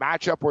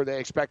matchup where they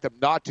expect him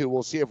not to.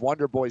 We'll see if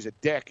Wonder Boy's a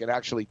dick and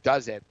actually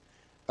does it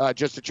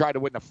just to try to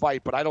win the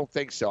fight, but I don't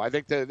think so. I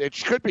think that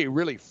it could be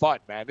really fun,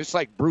 man. It's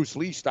like Bruce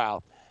Lee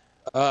style,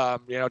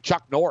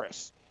 Chuck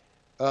Norris.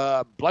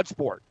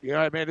 Bloodsport. You know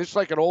what I mean? It's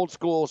like an old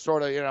school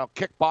sort of,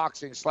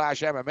 kickboxing /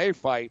 MMA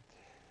fight.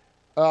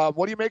 What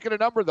do you make of the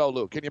number, though,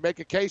 Luke? Can you make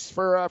a case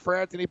for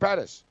Anthony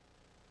Pettis?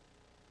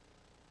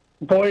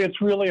 Boy,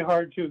 it's really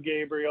hard to,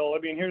 Gabriel. I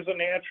mean, here's a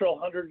natural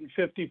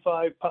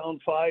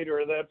 155-pound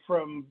fighter that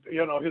from,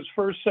 his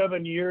first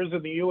 7 years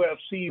in the UFC,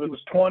 he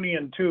was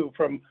 20-2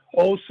 from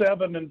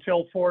 07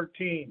 until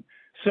 14.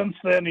 Since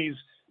then, he's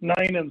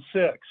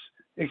 9-6.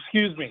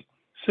 Excuse me.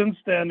 Since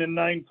then, in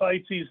 9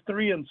 fights, he's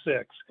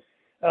 3-6.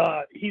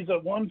 He's a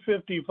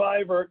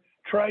 155er,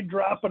 tried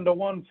dropping to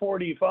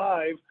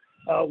 145,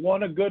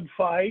 won a good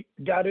fight,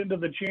 got into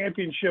the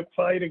championship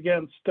fight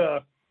against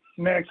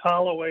Max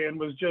Holloway and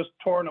was just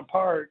torn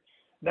apart.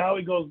 Now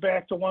he goes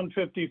back to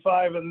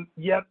 155 and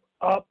yet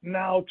up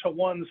now to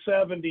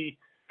 170,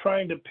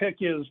 trying to pick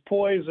his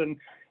poison.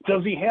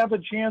 Does he have a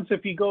chance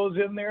if he goes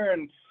in there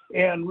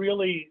and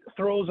really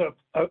throws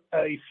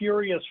a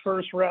furious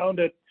first round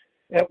at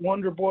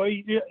Wonder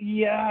Boy?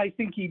 Yeah, I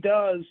think he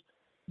does.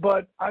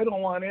 But I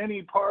don't want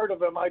any part of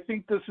him. I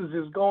think this is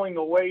his going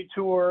away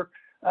tour.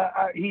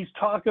 He's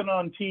talking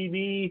on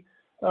TV,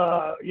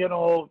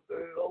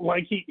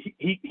 like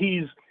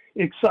he's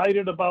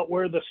excited about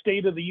where the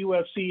state of the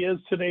UFC is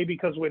today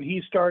because when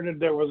he started,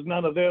 there was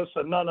none of this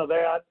and none of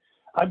that.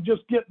 I'm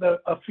just getting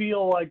a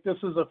feel like this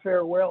is a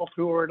farewell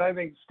tour, and I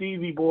think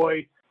Stevie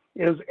Boy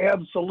is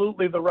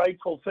absolutely the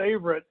rightful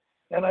favorite.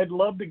 And I'd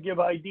love to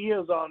give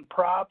ideas on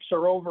props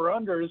or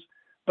over-unders,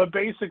 but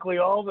basically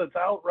all that's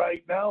out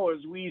right now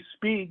as we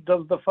speak,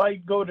 does the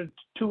fight go to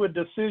a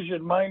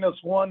decision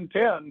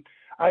 -110?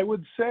 I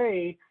would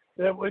say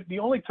that the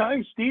only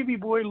time Stevie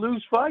Boy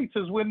lose fights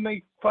is when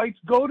the fights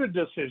go to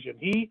decision.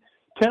 He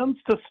tends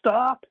to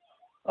stop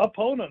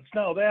opponents.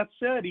 Now, that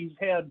said, he's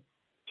had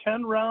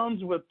 10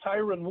 rounds with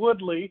Tyron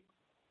Woodley,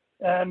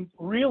 and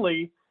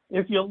really,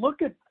 if you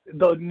look at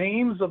the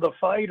names of the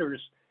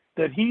fighters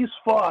that he's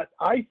fought,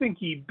 I think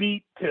he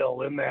beat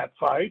Till in that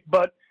fight,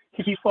 but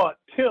he fought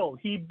Till.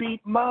 He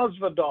beat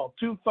Masvidal,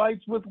 2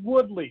 fights with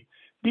Woodley,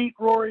 beat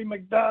Rory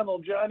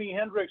McDonald, Johnny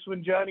Hendricks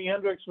when Johnny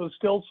Hendricks was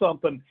still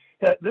something.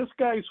 This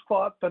guy's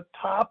fought the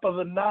top of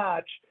the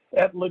notch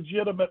at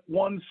legitimate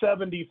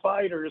 170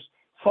 fighters,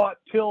 fought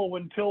Till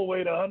when Till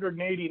weighed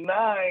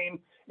 189,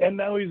 and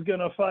now he's going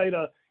to fight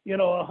a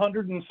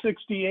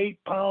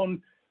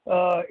 168-pound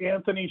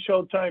Anthony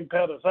Showtime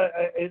Pettis.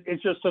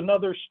 It's just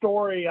another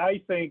story, I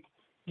think,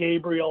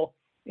 Gabriel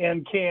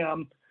and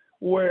Cam,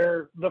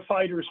 where the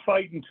fighter's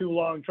fighting too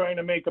long, trying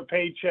to make a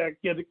paycheck,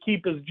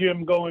 keep his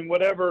gym going,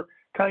 whatever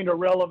kind of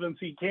relevance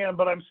he can.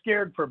 But I'm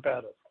scared for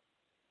Pettis.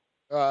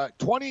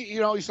 20,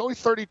 he's only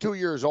 32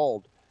 years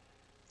old.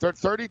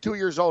 32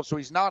 years old, so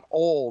he's not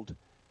old.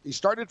 He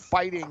started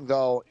fighting,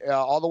 though,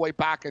 all the way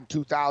back in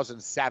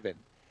 2007.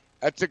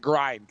 That's a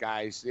grind,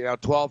 guys.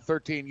 12,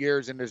 13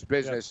 years in this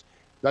business. Yeah.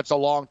 That's a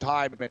long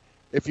time. I mean,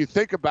 if you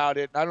think about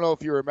it, I don't know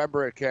if you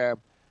remember it, Cam,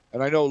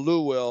 and I know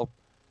Lou will.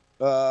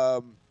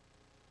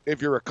 If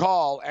you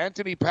recall,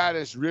 Anthony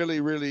Pettis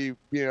really,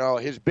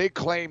 his big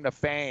claim to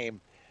fame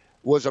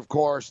was, of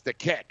course, the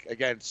kick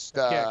against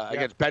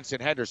against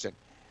Benson Henderson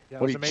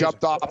when he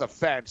jumped off the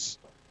fence.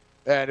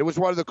 And it was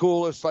one of the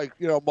coolest,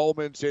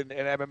 moments in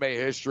MMA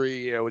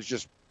history. It was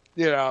just,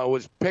 it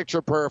was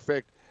picture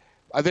perfect.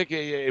 I think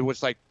it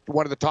was like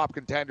one of the top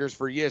contenders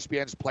for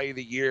ESPN's Play of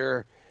the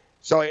Year.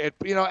 So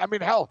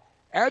hell,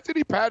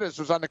 Anthony Pettis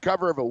was on the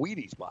cover of a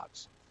Wheaties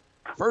box.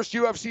 First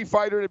UFC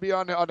fighter to be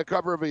on the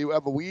cover of a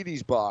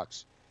Wheaties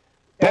box.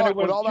 And it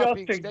was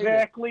just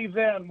exactly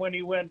then when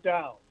he went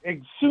down. As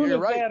soon as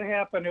that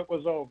happened, it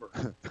was over.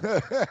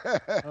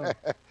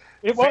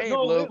 It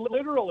was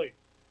literally.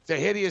 The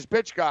hideous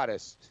bitch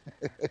goddess.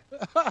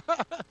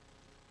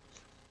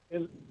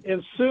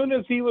 As soon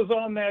as he was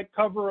on that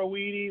cover of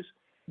Wheaties,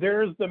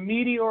 there's the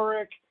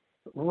meteoric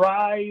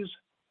rise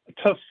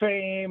to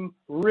fame,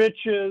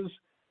 riches,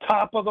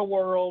 top of the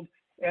world,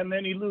 and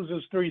then he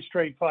loses 3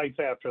 straight fights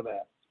after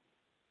that.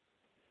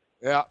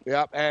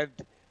 Yeah, and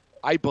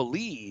I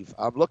believe,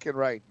 I'm looking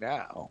right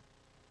now,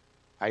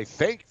 I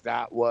think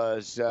that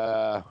was,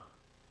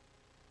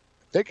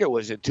 it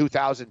was in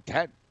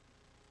 2010,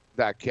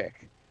 that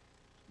kick.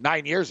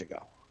 9 years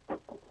ago.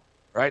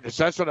 Right?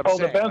 So that's what I'm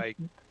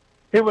saying.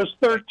 It was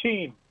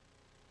 13.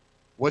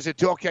 Was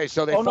it okay?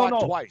 So they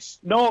fought twice.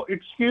 No,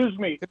 excuse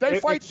me. Did they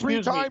fight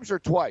 3 times or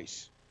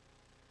twice?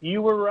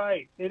 You were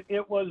right.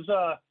 It was.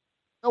 No,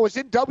 it was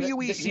in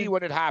WEC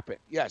when it happened.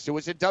 Yes, it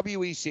was in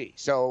WEC.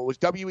 So it was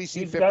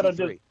WEC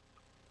 53.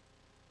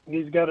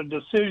 He's got a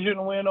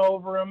decision win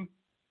over him.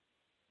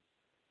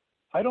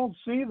 I don't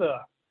see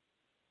the.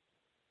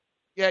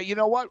 Yeah, you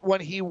know what?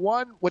 When he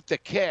won with the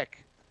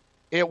kick,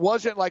 it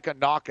wasn't like a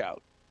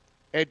knockout.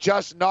 It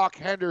just knocked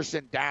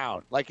Henderson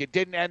down. Like, it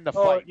didn't end the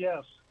fight. Oh,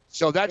 yes.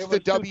 So that's the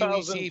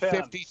WEC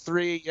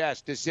 53,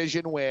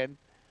 decision win.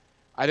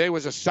 I think it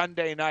was a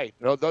Sunday night.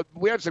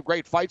 We had some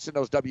great fights in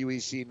those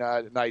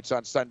WEC nights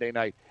on Sunday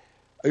night.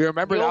 You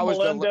remember that was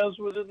Melendez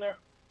was in there?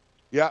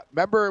 Yeah,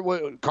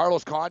 remember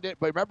Carlos Condit?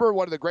 But remember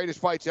one of the greatest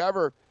fights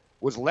ever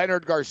was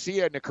Leonard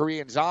Garcia and the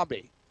Korean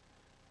Zombie.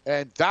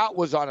 And that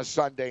was on a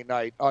Sunday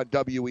night on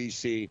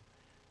WEC.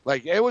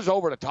 Like, it was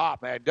over the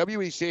top, man.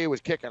 WEC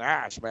was kicking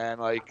ass, man.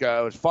 Like,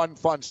 it was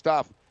fun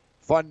stuff.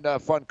 Fun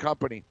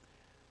company.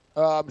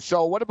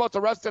 So what about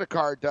the rest of the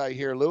card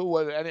here, Lou?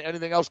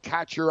 Anything else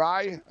catch your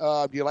eye?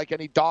 Do you like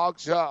any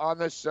dogs on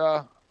this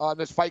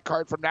fight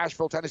card from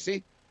Nashville,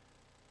 Tennessee?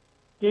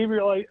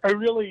 Gabriel, I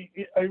really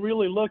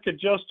look at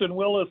Justin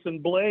Willis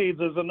and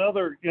Blades as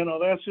another,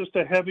 that's just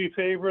a heavy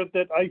favorite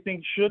that I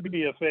think should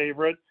be a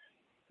favorite.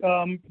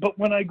 But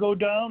when I go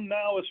down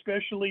now,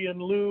 especially in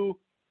lieu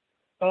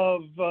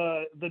of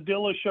the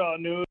Dillashaw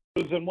news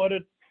and what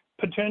it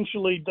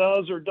potentially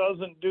does or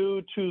doesn't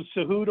do to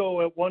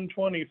Cejudo at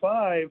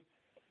 125,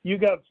 you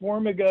got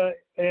Formiga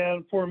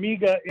and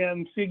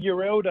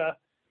Figueiredo.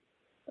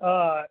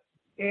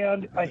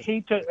 And I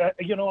hate to,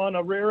 on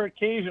a rare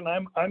occasion,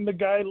 I'm the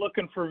guy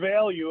looking for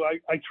value.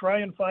 I try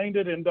and find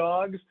it in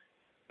dogs,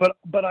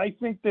 but I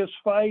think this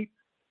fight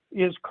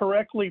is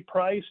correctly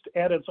priced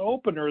at its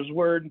openers,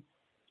 where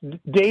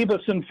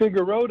Davis and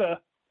Figueiredo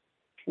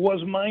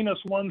was minus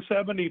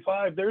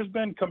 175. There's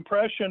been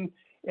compression,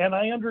 and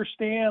I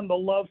understand the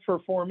love for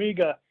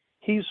Formiga.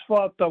 He's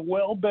fought the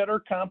better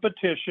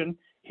competition.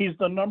 He's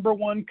the number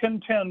one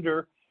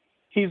contender.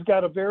 He's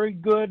got a very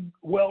good,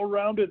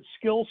 well-rounded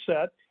skill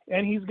set,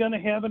 and he's going to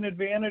have an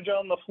advantage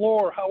on the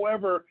floor.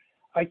 However,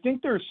 I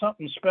think there's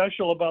something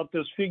special about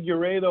this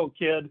Figueiredo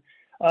kid.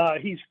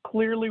 He's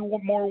clearly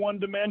more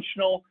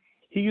one-dimensional.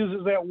 He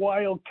uses that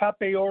wild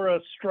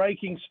capoeira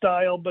striking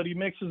style, but he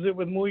mixes it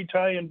with Muay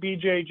Thai and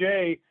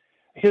BJJ.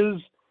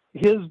 His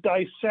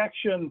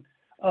dissection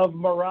of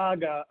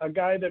Moraga, a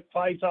guy that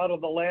fights out of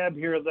the lab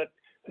here,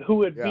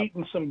 who had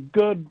beaten some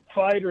good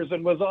fighters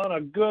and was on a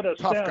good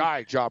ascent. Tough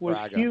guy, John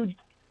Moraga. Huge.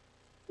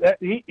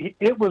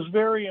 It was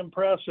very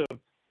impressive.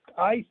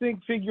 I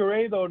think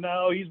Figueiredo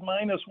now, he's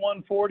minus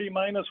 140,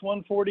 minus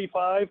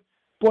 145.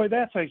 Boy,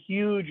 that's a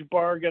huge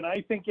bargain. I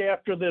think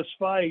after this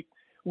fight,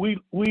 we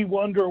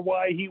wonder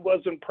why he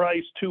wasn't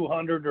priced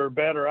 200 or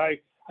better. I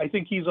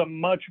think he's a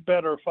much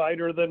better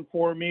fighter than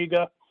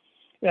Formiga.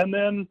 And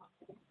then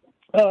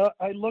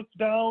I looked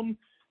down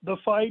the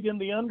fight in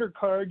the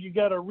undercard. You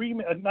got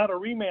not a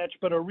rematch,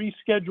 but a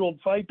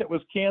rescheduled fight that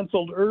was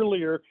canceled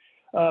earlier,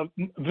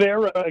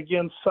 Vera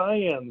against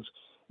Saenz.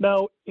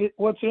 Now,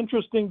 what's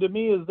interesting to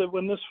me is that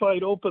when this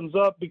fight opens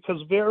up,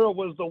 because Vera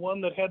was the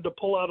one that had to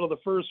pull out of the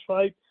first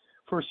fight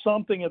for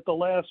something at the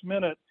last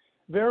minute,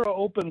 Vera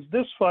opens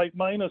this fight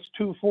minus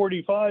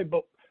 245,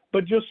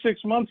 but just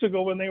 6 months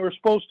ago when they were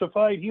supposed to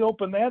fight, he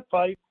opened that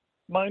fight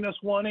minus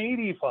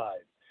 185.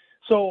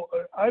 So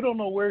I don't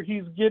know where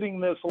he's getting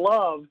this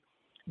love,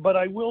 but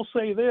I will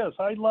say this.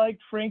 I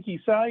liked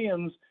Frankie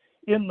Saenz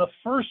in the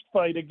first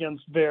fight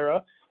against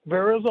Vera.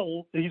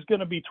 He's going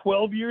to be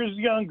 12 years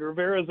younger.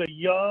 Vera's a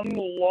young,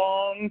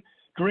 long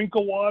drink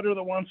of water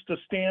that wants to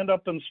stand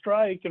up and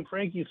strike, and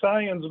Frankie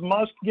Saenz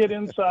must get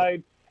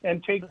inside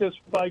and take this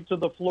fight to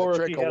the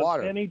floor if he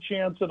has any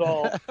chance at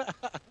all.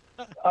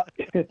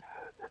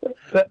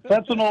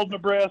 That's an old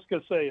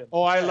Nebraska saying.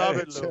 Oh, I love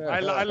it, Lou.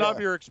 I love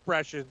your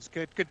expressions.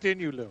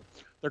 Continue, Lou.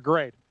 They're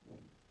great.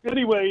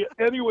 Anyway,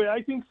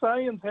 I think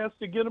Science has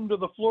to get him to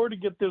the floor to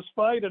get this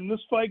fight, and this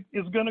fight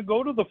is going to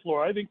go to the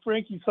floor. I think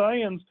Frankie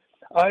Science,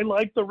 I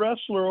like the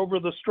wrestler over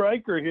the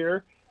striker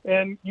here,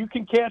 and you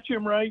can catch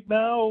him right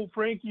now.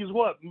 Frankie's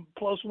what,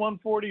 plus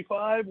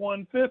 145,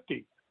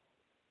 150.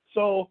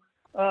 So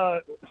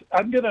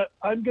I'm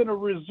gonna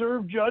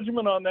reserve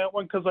judgment on that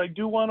one because I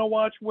do want to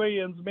watch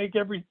weigh-ins, make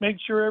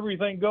sure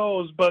everything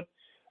goes, but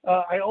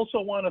I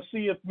also want to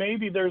see if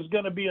maybe there's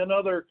going to be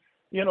another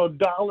 $1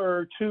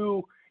 or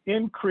 $2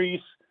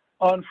 increase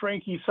on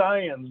Frankie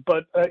Science.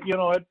 But at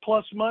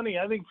plus money,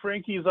 I think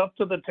Frankie's up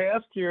to the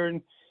task here,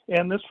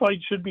 and this fight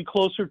should be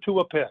closer to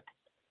a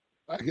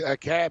pick.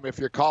 Cam, if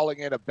you're calling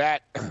in a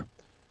bet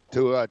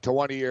to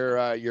one of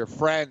your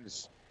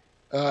friends,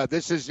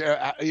 this is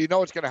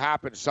what's going to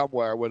happen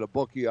somewhere with a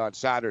bookie on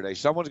Saturday.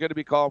 Someone's going to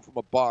be calling from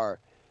a bar.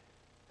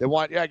 They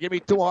want, give me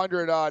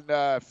 200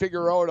 on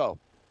Figueroa.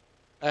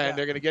 And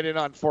they're going to get in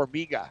on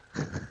Formiga.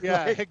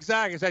 Yeah,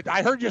 exactly.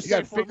 I heard you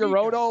say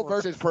Figueroa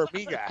versus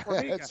Formiga.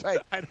 It's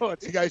like, I know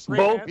it's you guys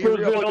both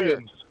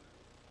Brazilians.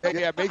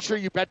 Yeah, make sure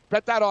you bet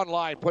that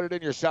online. Put it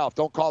in yourself.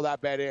 Don't call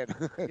that bet in.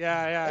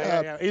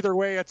 Yeah. Either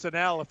way, it's an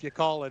L if you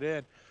call it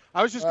in.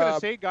 I was just going to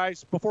say,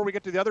 guys, before we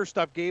get to the other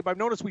stuff, Gabe, I've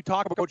noticed we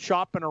talk about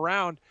shopping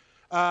around.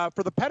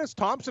 For the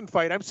Pettis-Thompson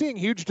fight, I'm seeing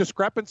huge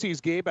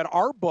discrepancies, Gabe. At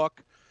our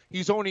book,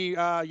 he's only,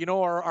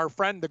 our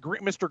friend,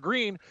 Mr.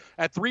 Green,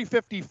 at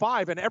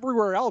 355, and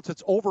everywhere else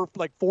it's over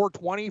like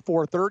 420,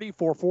 430,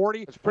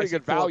 440. It's pretty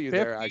good value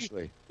there,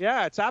 actually.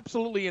 Yeah, it's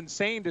absolutely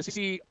insane to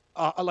see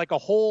like a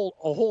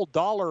whole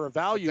dollar of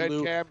value. Then,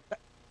 Lou. Cam,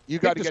 you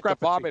got to get the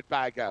vomit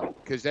bag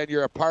out because then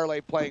you're a parlay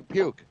playing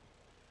puke.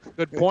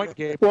 Good point,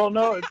 Gabe. Well,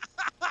 no,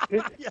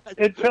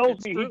 it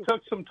tells me he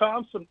took some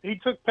Thompson. He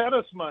took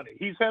Pettis money.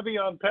 He's heavy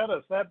on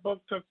Pettis. That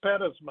book took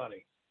Pettis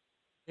money.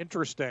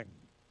 Interesting.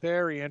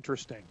 Very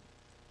interesting.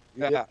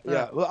 Yeah.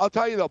 Well, I'll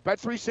tell you, though,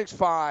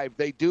 Bet365,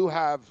 they do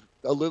have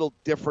a little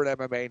different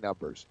MMA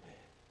numbers.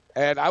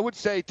 And I would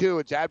say, too,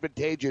 it's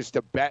advantageous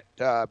to bet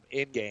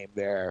in-game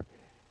there.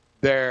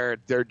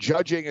 Their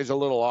judging is a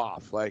little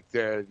off. Like,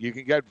 you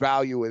can get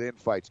value within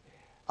fights.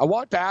 I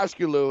want to ask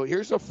you, Lou,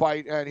 here's a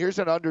fight, and here's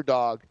an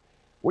underdog.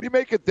 What do you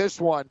make of this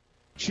one?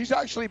 She's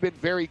actually been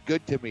very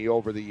good to me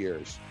over the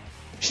years.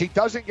 She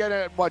doesn't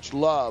get much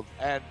love,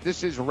 and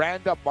this is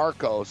Randa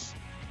Marcos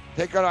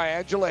taking on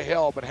Angela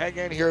Hill. But hang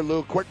in here,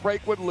 Lou. Quick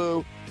break with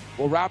Lou.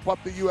 We'll wrap up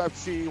the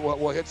UFC.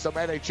 We'll hit some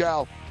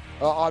NHL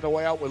on the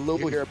way out with Lou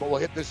here, but we'll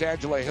hit this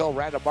Angela Hill,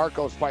 Randa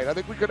Marcos fight. I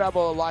think we could have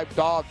a live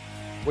dog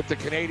with the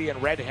Canadian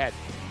redhead,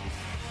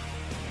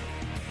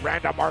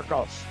 Randa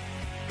Marcos.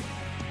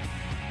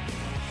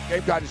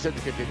 Game time decision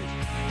continues.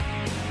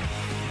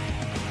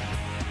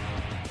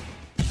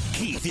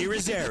 Keith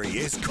Irizarry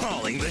is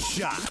calling the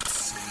shots.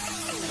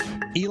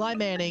 Eli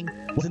Manning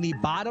was in the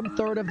bottom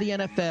third of the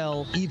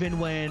NFL even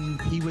when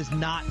he was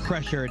not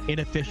pressured in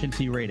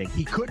efficiency rating.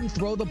 He couldn't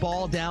throw the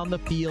ball down the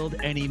field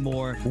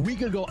anymore. We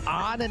could go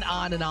on and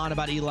on and on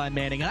about Eli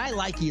Manning, and I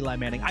like Eli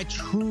Manning. I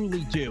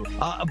truly do.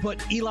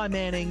 But Eli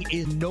Manning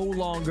is no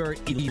longer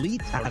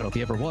elite. I don't know if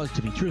he ever was,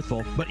 to be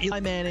truthful, but Eli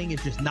Manning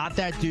is just not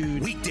that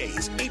dude.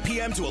 Weekdays, 8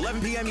 p.m. to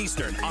 11 p.m.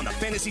 Eastern on the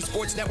Fantasy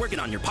Sports Network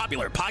and on your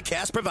popular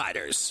podcast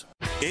providers.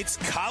 It's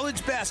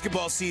college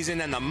basketball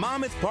season, and the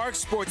Monmouth Park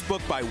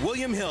Sportsbook by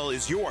William Hill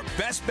is your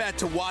best bet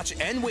to watch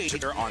and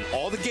wager on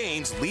all the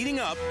games leading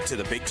up to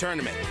the big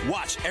tournament.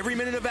 Watch every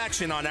minute of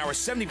action on our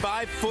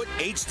 75-foot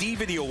HD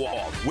video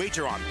wall.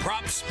 Wager on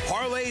props,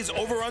 parlays,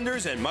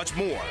 over-unders, and much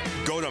more.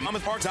 Go to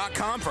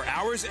monmouthpark.com for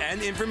hours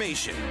and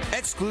information.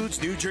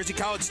 Excludes New Jersey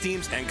college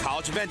teams and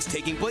college events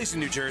taking place in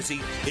New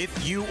Jersey.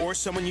 If you or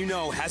someone you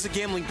know has a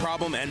gambling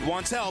problem and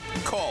wants help,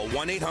 call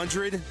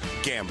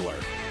 1-800-GAMBLER.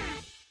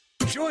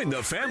 Join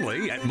the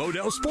family at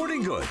Modell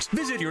Sporting Goods.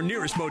 Visit your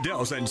nearest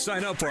Modell's and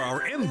sign up for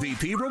our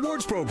MVP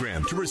Rewards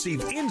program to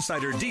receive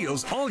insider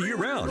deals all year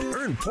round.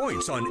 Earn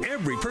points on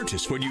every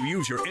purchase when you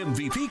use your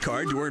MVP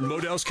card to earn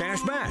Modell's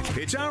cash back.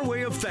 It's our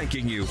way of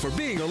thanking you for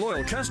being a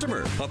loyal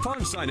customer.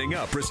 Upon signing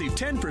up, receive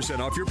 10%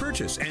 off your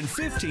purchase and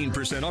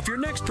 15% off your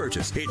next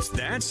purchase. It's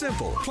that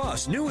simple.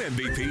 Plus, new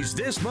MVPs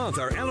this month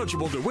are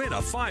eligible to win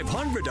a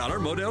 $500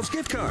 Modell's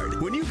gift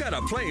card. When you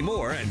gotta play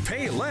more and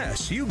pay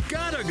less, you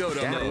gotta go to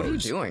Dad, Modell's. what are you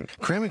doing?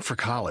 Cramming for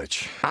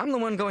college. I'm the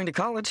one going to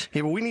college.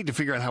 Yeah, but we need to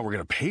figure out how we're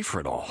going to pay for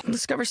it all.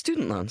 Discover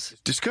Student Loans.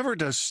 Discover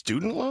does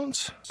student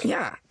loans?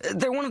 Yeah.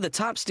 They're one of the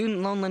top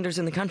student loan lenders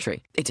in the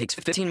country. It takes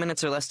 15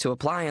 minutes or less to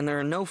apply, and there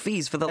are no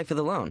fees for the life of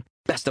the loan.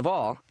 Best of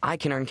all, I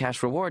can earn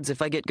cash rewards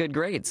if I get good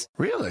grades.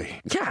 Really?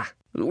 Yeah.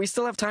 We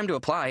still have time to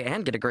apply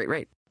and get a great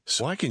rate.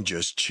 So I can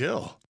just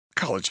chill.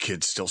 College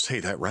kids still say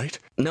that, right?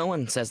 No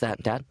one says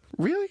that, Dad.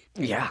 Really?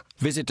 Yeah.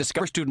 Visit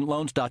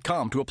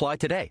discoverstudentloans.com to apply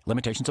today.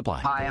 Limitations apply.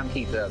 Hi, I'm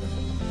Keith Urban.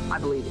 I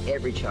believe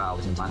every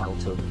child is entitled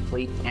to a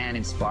complete and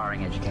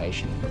inspiring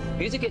education.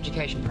 Music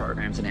education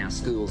programs in our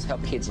schools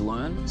help kids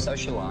learn,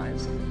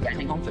 socialise,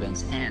 gain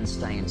confidence and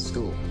stay in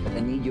school. But they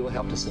need your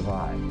help to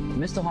survive.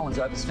 Mr. Holland's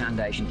Opus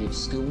Foundation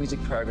gives school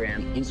music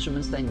program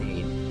instruments they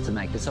need to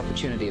make this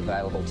opportunity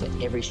available to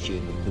every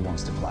student who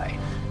wants to play.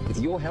 With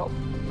your help,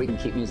 we can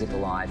keep music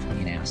alive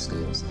in our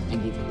schools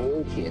and give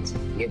all kids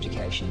the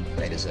education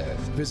they deserve.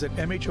 Visit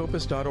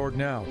mhopus.org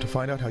now to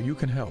find out how you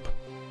can help.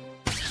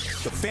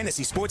 The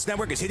Fantasy Sports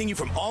Network is hitting you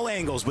from all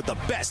angles with the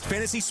best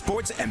fantasy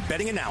sports and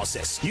betting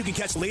analysis. You can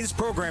catch the latest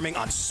programming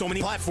on so many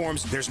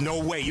platforms, there's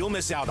no way you'll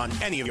miss out on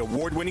any of the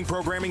award-winning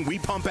programming we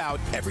pump out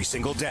every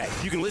single day.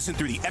 You can listen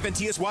through the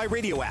FNTSY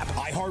radio app,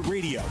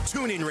 iHeartRadio,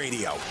 TuneIn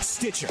Radio,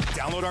 Stitcher.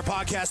 Download our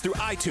podcast through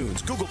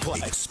iTunes, Google Play,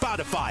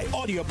 Spotify,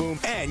 Audio Boom,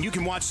 and you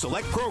can watch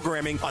select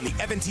programming on the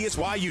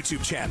FNTSY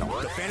YouTube channel.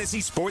 The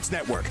Fantasy Sports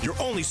Network, your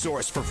only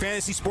source for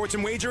fantasy sports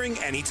and wagering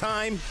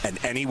anytime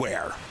and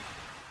anywhere.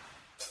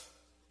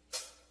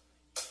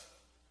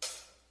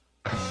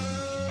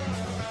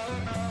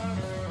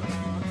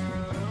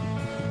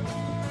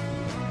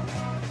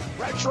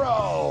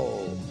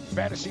 Retro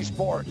Fantasy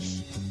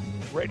Sports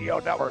Radio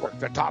Network,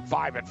 the top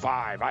 5 at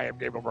 5. I am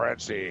David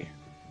Morency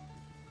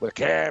with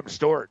Cam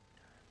Stewart.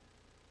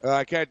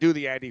 I can't do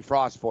the Andy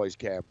Frost voice,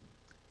 Cam.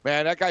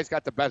 Man, that guy's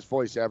got the best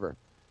voice ever.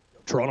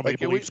 Toronto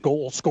Maple Leafs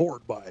goal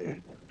scored by.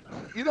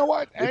 You know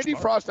what? Andy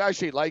Frost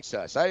actually likes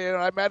us.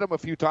 I met him a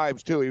few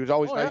times too. He was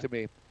always nice to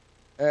me.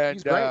 And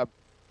He's great. I don't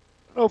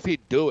know if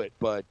he'd do it,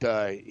 but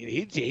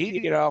he'd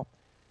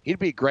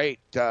be great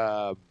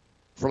for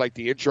like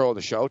the intro of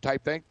the show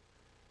type thing.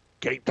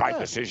 Game time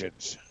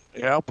decisions,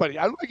 but I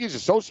don't think he's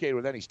associated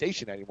with any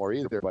station anymore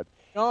either. But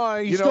no,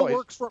 he still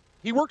works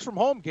from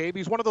home, Gabe.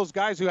 He's one of those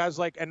guys who has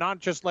and not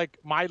just like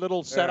my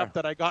little setup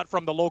that I got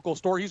from the local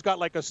store. He's got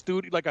like a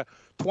studio, like a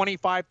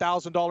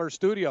 $25,000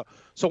 studio.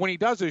 So when he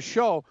does his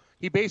show,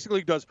 he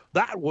basically does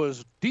that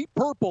was Deep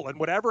Purple and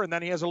whatever, and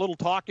then he has a little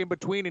talk in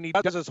between, and he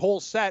does his whole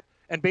set.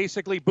 And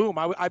basically, boom,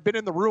 I've been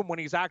in the room when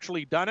he's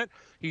actually done it.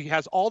 He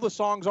has all the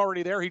songs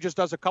already there. He just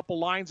does a couple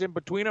lines in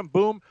between them.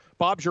 Boom,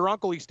 Bob's your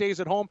uncle. He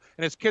stays at home,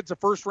 and his kid's a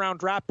first-round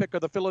draft pick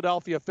of the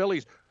Philadelphia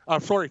Flyers.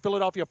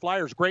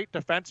 Great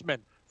defenseman.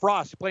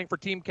 Frost playing for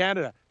Team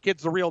Canada.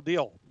 Kid's the real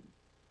deal.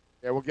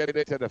 Yeah, we'll get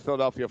into the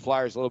Philadelphia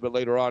Flyers a little bit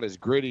later on as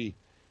Gritty.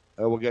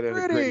 We'll get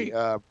into Gritty.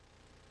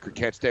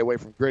 Can't stay away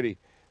from Gritty.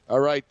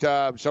 All right,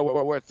 so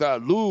we're with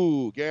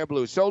Lou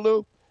Gamblu. So,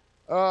 Lou,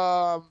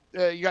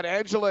 you got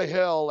Angela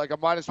Hill, like a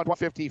minus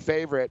 150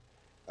 favorite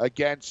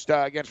against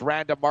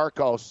Randa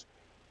Marcos.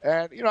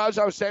 And, as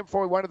I was saying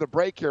before we went to the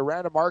break here,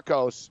 Randa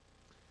Marcos,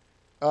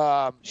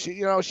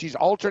 she's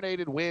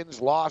alternated wins,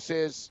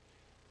 losses.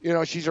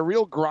 She's a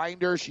real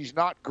grinder. She's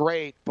not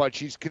great, but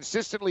she's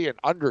consistently an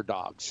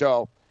underdog.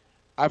 So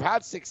I've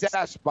had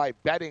success by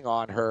betting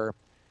on her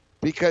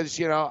because,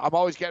 I'm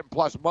always getting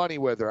plus money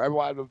with her.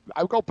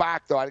 I go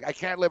back, though. I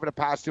can't live in the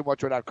past too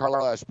much without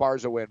Carla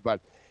Esparza win, but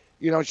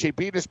she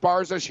beat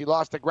Esparza. She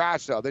lost to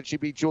Grasso. Then she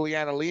beat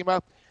Juliana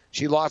Lima.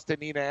 She lost to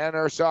Nina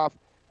Andersoff.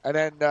 And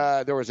then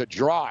there was a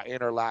draw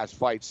in her last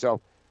fight. So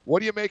what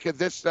do you make of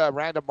this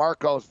Randa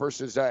Marcos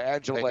versus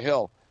Angela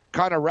Hill?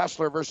 Kind of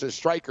wrestler versus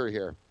striker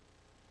here.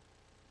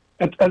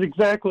 That's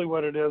exactly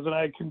what it is. And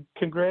I can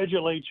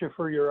congratulate you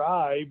for your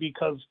eye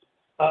because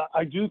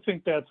I do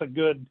think that's a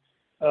good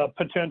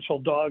potential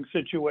dog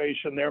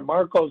situation there.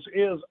 Marcos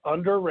is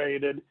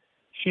underrated.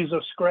 She's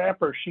a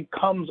scrapper. She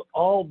comes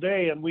all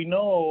day, and we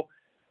know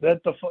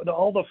that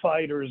all the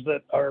fighters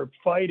that are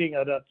fighting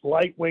at a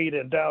lightweight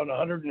and down,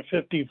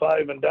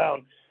 155 and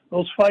down,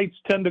 those fights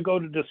tend to go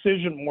to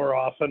decision more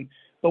often.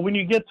 But when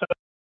you get to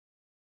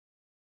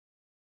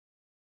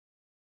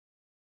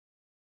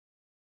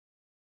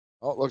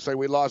it looks like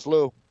we lost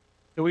Lou.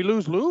 Did we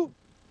lose Lou?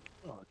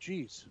 Oh,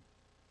 jeez.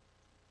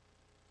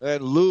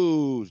 And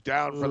Lou's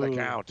down for the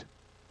count.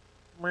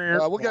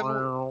 We'll get.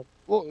 We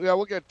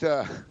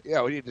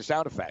need the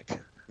sound effect.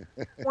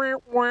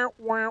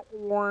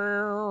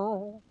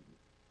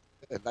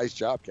 Nice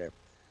job, Cam.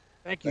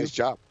 Thank you. Nice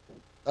job.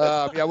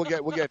 We'll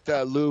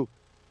get Lou.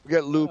 We'll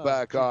get Lou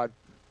back on.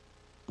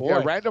 Boy.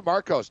 Yeah, Randa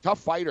Marcos, tough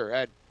fighter,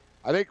 and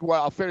I think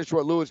I'll finish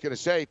what Lou is going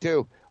to say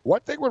too.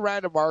 One thing with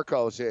Randa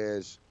Marcos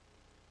is,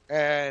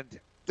 and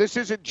this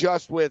isn't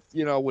just with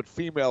with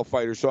female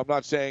fighters, so I'm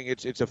not saying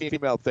it's a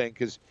female thing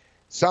because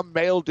some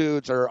male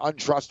dudes are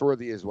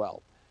untrustworthy as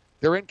well.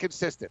 They're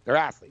inconsistent. They're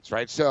athletes,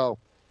 right? So,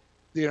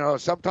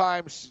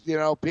 sometimes,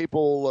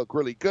 people look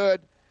really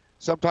good.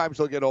 Sometimes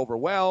they'll get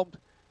overwhelmed.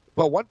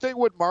 But one thing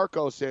with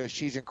Marcos is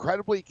she's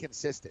incredibly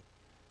consistent.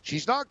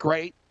 She's not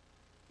great.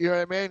 You know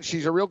what I mean?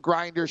 She's a real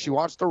grinder. She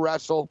wants to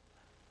wrestle.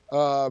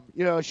 I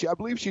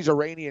believe she's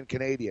Iranian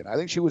Canadian. I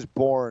think she was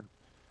born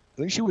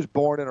in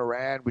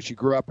Iran, but she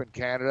grew up in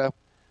Canada.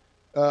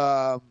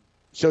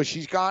 So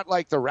she's got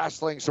like the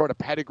wrestling sort of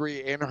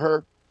pedigree in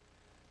her.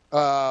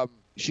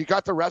 She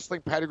got the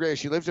wrestling pedigree.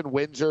 She lives in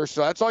Windsor,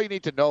 so that's all you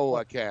need to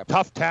know, Cam.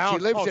 Tough town. She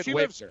lives in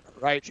Windsor,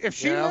 right? If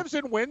she lives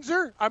in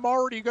Windsor, I'm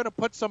already going to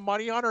put some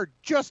money on her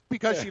just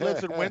because she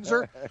lives in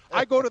Windsor.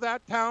 I go to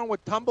that town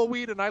with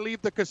tumbleweed and I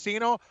leave the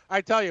casino.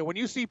 I tell you, when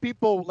you see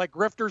people like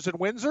grifters in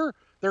Windsor,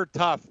 they're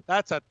tough.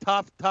 That's a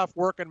tough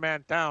working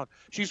man town.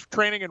 She's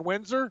training in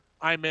Windsor.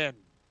 I'm in.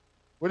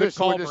 We're just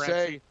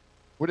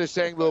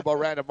saying, Lou, about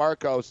Randa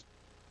Marcos.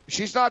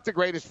 She's not the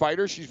greatest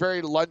fighter. She's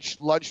very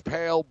lunch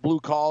pail, blue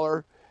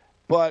collar.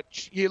 But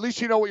at least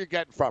you know what you're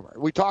getting from her.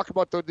 We talk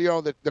about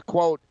the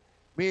quote.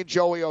 Me and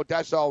Joey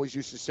Odessa always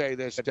used to say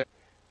this.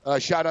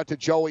 Shout out to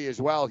Joey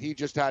as well. He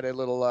just had a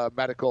little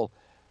medical,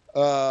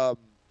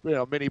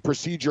 mini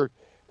procedure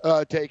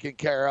taken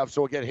care of.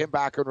 So we'll get him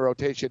back on the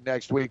rotation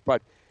next week.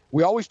 But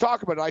we always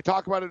talk about it. I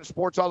talk about it in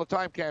sports all the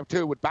time, Cam,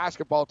 too, with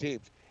basketball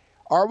teams.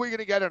 Are we going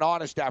to get an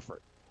honest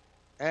effort?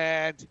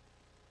 And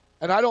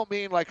I don't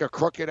mean like a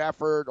crooked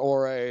effort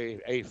or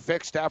a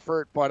fixed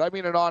effort, but I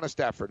mean an honest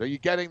effort. Are you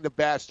getting the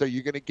best? Are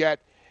you going to get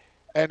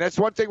 – and that's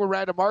one thing with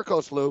Randa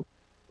Marcos, Lou.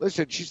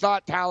 Listen, she's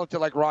not talented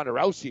like Ronda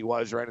Rousey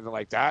was or anything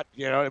like that.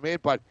 You know what I mean?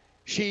 But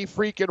she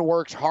freaking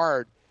works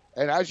hard.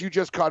 And as you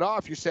just cut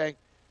off, you're saying,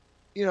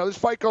 this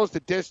fight goes to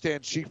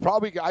distance.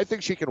 I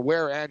think she can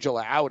wear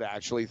Angela out,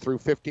 actually, through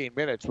 15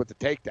 minutes with the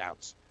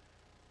takedowns.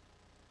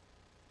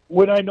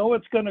 When I know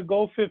it's going to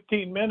go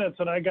 15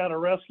 minutes and I got a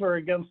wrestler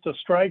against a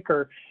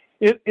striker –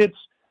 It's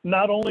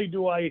not only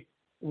do I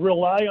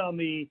rely on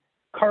the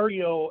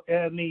cardio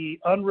and the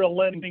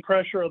unrelenting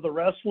pressure of the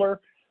wrestler,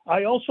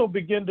 I also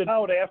begin to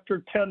doubt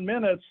after 10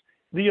 minutes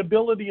the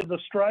ability of the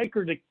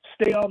striker to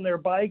stay on their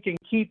bike and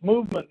keep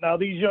movement. Now,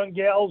 these young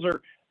gals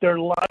they're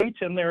light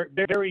and they're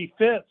very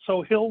fit,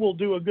 so Hill will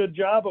do a good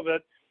job of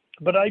it.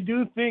 But I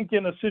do think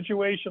in a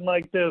situation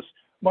like this,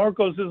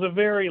 Marcos is a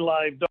very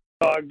live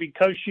dog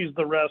because she's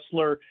the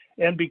wrestler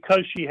and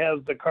because she has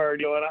the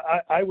cardio.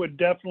 And I would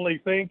definitely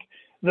think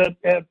that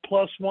at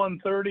plus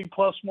 130,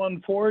 plus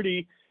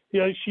 140,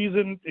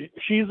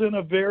 she's in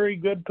a very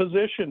good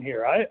position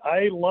here.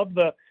 I love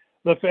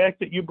the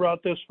fact that you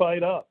brought this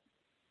fight up.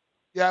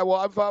 Yeah,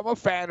 well, I'm a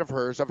fan of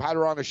hers. I've had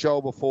her on the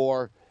show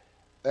before,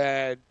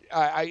 and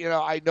I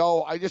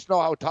just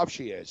know how tough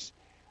she is.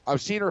 I've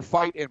seen her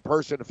fight in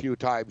person a few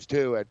times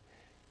too, and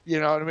you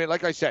know what I mean.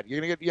 Like I said, you're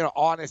gonna get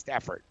honest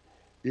effort.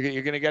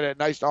 You're gonna get a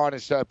nice,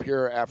 honest,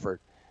 pure effort.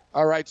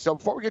 All right. So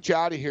before we get you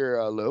out of here,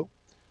 Lou.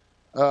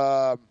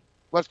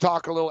 Let's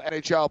talk a little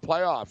NHL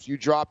playoffs. You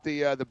dropped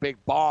the big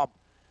bomb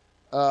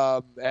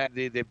and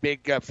the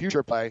big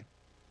future play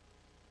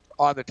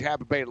on the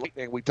Tampa Bay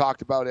Lightning. We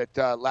talked about it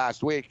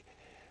last week.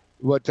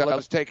 But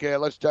let's check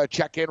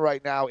in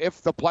right now.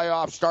 If the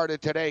playoffs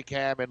started today,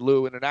 Cam and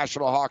Lou, in the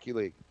National Hockey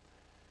League,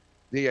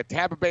 the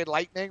Tampa Bay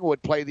Lightning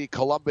would play the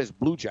Columbus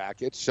Blue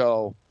Jackets.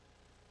 So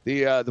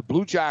the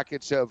Blue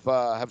Jackets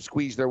have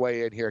squeezed their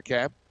way in here,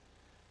 Cam.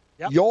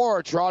 Yep.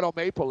 Your Toronto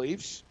Maple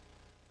Leafs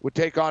would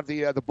take on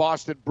the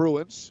Boston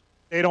Bruins.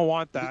 They don't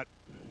want that.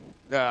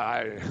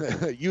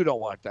 You don't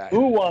want that.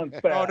 Who wants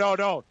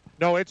that?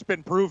 No, it's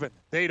been proven.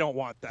 They don't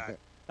want that.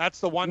 That's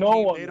the one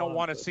team they don't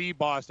want to see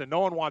Boston. No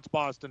one wants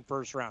Boston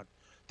first round.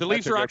 The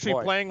Leafs are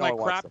actually playing like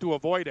crap to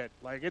avoid it.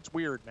 Like, it's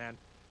weird, man.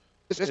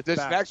 This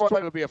next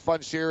one will be a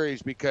fun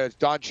series because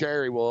Don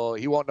Cherry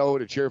he won't know who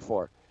to cheer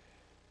for.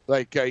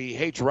 Like, he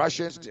hates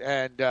Russians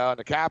and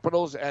the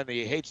Capitals, and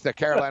he hates the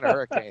Carolina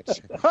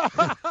Hurricanes.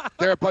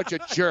 They're a bunch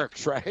of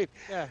jerks, right?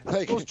 Yeah,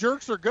 those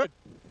jerks are good.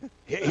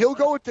 He'll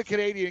go with the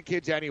Canadian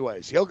kids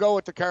anyways. He'll go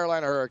with the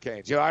Carolina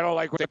Hurricanes. I don't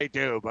like what they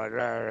do, but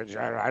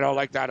I don't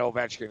like that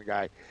Ovechkin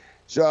guy.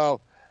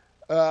 So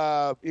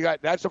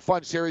that's a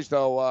fun series,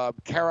 though,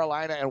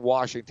 Carolina and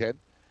Washington.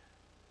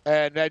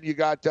 And then you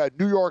got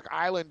New York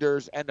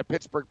Islanders and the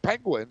Pittsburgh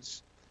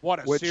Penguins.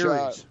 What a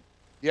series.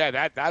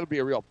 That'll be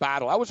a real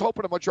battle. I was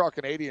hoping the Montreal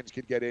Canadiens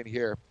could get in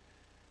here.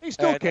 They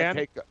still can.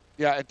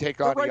 And take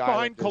They're on the right behind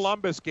Islanders.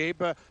 Columbus,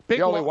 Gabe.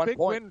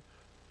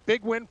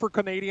 Big win for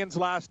Canadians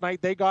last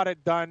night. They got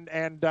it done,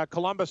 and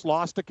Columbus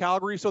lost to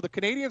Calgary. So the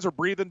Canadians are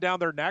breathing down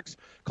their necks.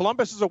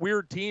 Columbus is a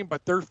weird team,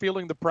 but they're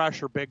feeling the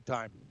pressure big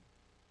time.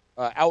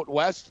 Out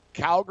west,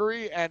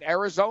 Calgary and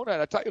Arizona.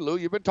 And I tell you, Lou,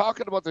 you've been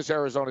talking about this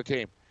Arizona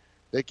team.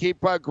 They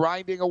keep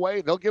grinding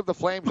away. They'll give the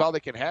Flames all they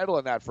can handle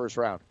in that first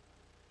round.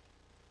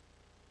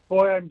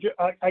 Boy,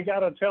 I got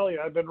to tell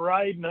you, I've been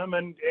riding them,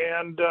 and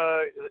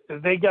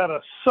they got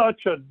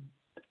such an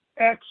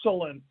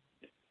excellent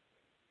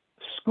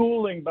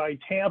schooling by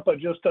Tampa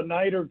just a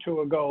night or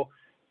two ago.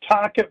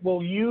 Tocchet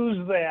will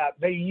use that.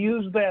 They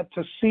used that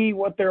to see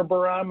what their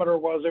barometer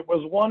was. It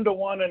was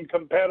 1-1 and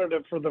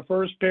competitive for the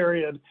first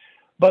period,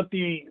 but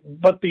the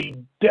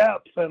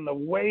depth and the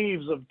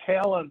waves of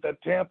talent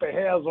that Tampa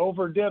has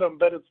overdid them.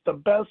 But it's the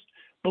best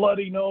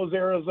bloody nose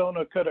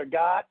Arizona could have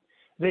got.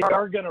 They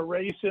are going to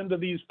race into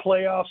these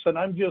playoffs, and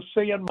I'm just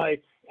saying my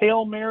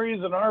Hail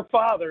Marys and our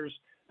fathers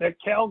that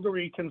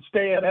Calgary can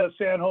stay ahead of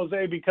San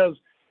Jose because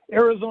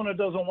Arizona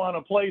doesn't want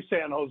to play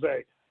San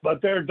Jose,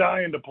 but they're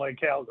dying to play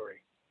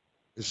Calgary.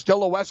 There's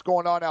still a West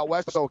going on out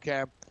west, though,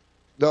 Cam.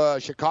 The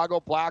Chicago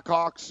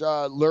Blackhawks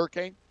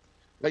lurking.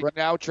 Right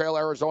now, trail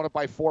Arizona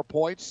by 4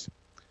 points.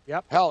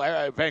 Yep.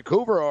 Hell,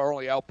 Vancouver are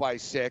only out by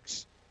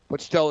 6. But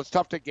still, it's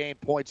tough to gain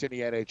points in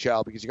the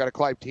NHL because you got to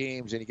climb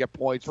teams and you get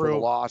points for the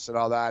loss and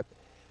all that.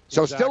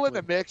 So still in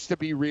the mix, to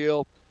be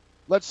real.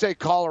 Let's say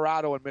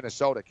Colorado and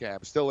Minnesota, Cam,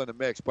 still in the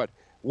mix. But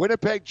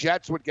Winnipeg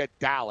Jets would get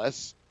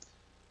Dallas.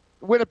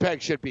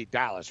 Winnipeg should beat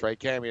Dallas, right,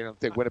 Cam? You don't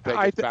think Winnipeg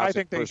gets I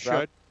think they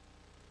should.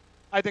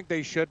 I think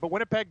they should. But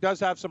Winnipeg does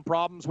have some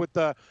problems with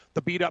the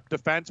beat-up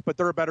defense, but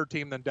they're a better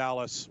team than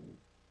Dallas.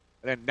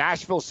 And then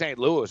Nashville-St.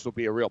 Louis will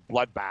be a real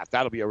bloodbath.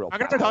 That'll be a real I'm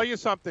going to tell you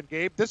something,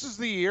 Gabe. This is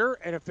the year,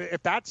 and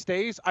if that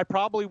stays, I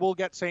probably will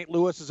get St.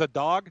 Louis as a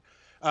dog.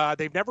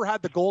 They've never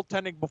had the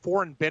goaltending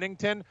before in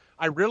Binnington.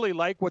 I really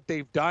like what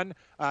they've done.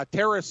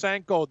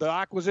 Tarasenko, the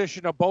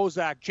acquisition of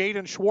Bozak,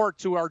 Jaden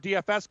Schwartz, who our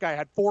DFS guy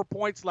had 4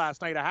 points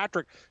last night, a hat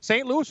trick.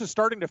 St. Louis is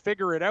starting to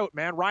figure it out,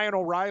 man. Ryan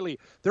O'Reilly.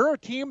 They're a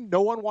team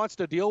no one wants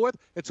to deal with.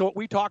 It's what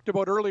we talked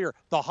about earlier,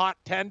 the hot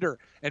tender.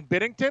 And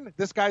Binnington,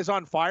 this guy's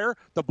on fire.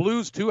 The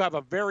Blues, too, have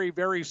a very,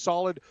 very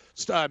solid,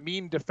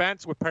 mean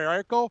defense with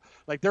Parayko.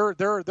 Like, they're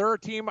a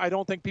team I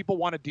don't think people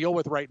want to deal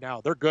with right now.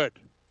 They're good.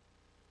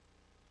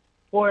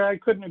 Boy, I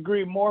couldn't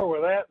agree more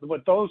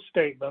with those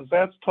statements.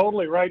 That's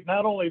totally right.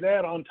 Not only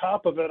that, on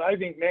top of it, I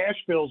think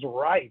Nashville's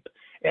ripe,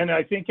 and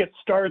I think it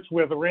starts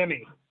with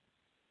Rennie.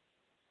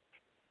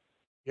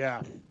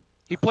 Yeah,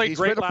 he played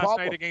great last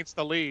night against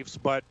the Leafs,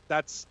 but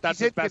that's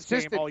his best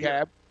game all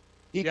year.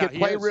 He can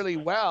play really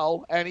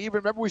well, and even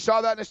remember we saw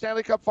that in the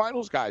Stanley Cup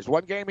Finals, guys.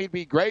 One game he'd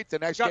be great, the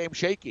next game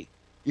shaky.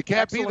 You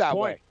can't be that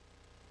way.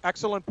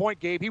 Excellent point,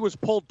 Gabe. He was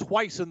pulled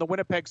twice in the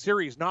Winnipeg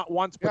series, not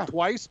once but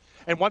twice.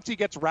 And once he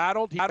gets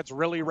rattled, he gets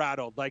really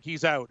rattled. Like,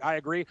 he's out. I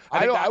agree.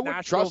 I think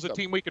Nashville's a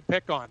team we could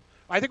pick on.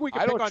 I think we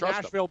could pick on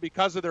Nashville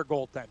because of their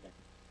goaltending.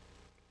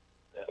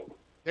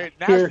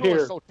 Nashville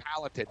is so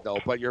talented, though.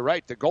 But you're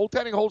right. The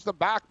goaltending holds them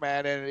back,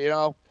 man.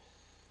 And,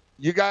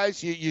 you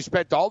guys, you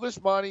spent all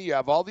this money. You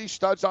have all these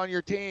studs on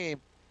your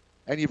team.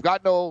 And you've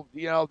got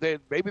they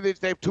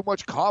have too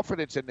much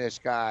confidence in this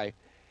guy.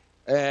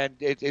 And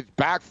it's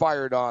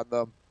backfired on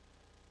them.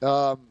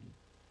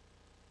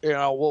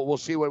 We'll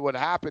see what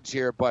happens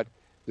here. But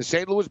the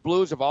St. Louis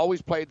Blues have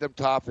always played them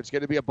tough. It's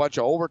going to be a bunch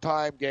of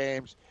overtime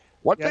games.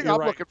 One thing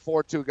I'm looking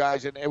forward to,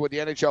 guys, and with the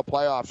NHL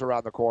playoffs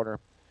around the corner,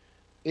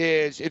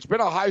 is it's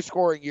been a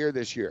high-scoring year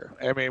this year.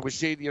 I mean, we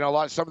see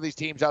some of these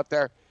teams out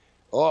there,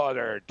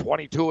 they're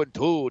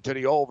 22-2 to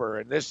the over,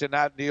 and this and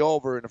that and the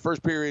over, and the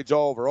first period's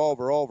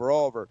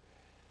over.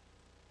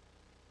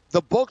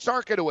 The books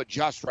aren't going to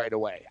adjust right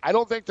away. I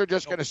don't think they're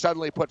just going to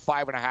suddenly put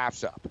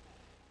 5.5s up.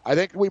 I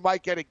think we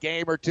might get a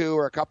game or two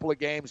or a couple of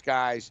games,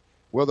 guys,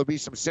 where there'll be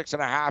some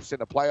 6.5s in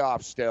the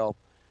playoffs still.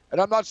 And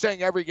I'm not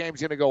saying every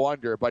game's going to go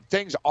under, but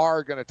things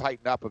are going to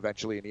tighten up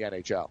eventually in the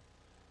NHL.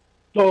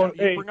 So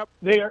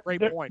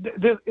great point.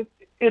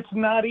 It's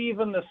not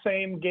even the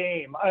same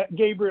game,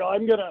 Gabriel.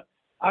 I'm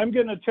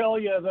gonna tell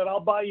you that I'll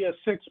buy you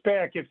a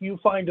 6-pack if you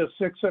find a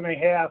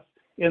 6.5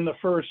 in the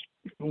first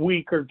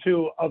week or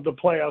two of the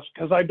playoffs,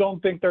 because I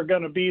don't think they're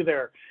going to be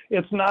there.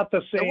 It's not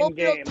the same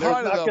game.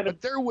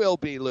 But there will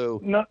be, Lou.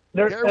 No,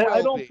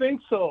 I don't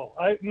think so.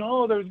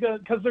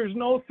 There's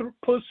no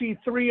pussy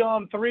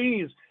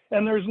 3-on-3s,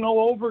 and there's no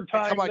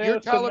overtime. Come on, you're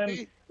telling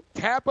me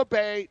Tampa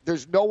Bay?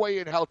 There's no way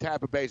in hell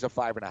Tampa Bay's a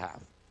 5.5.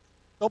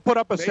 They'll put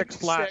up a 6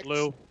 flat,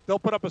 Lou. They'll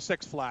put up a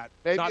 6 flat.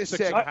 Maybe not a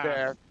 6.5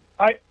 there.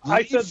 I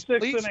said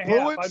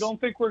 6.5. I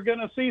don't think we're going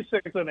to see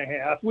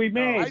 6.5. We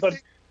may,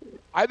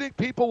 I think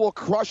people will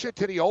crush it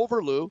to the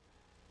over, Lou.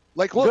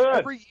 Like, look,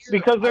 every year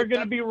because they're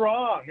going to be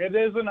wrong. It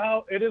isn't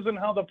how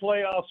the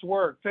playoffs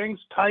work. Things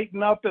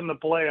tighten up in the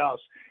playoffs,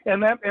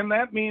 and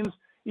that means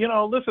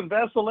listen,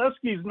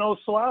 Vasilevsky's no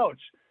slouch.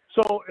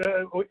 So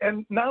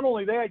and not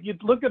only that, you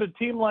look at a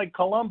team like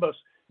Columbus,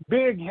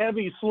 big,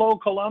 heavy, slow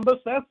Columbus.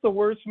 That's the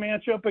worst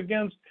matchup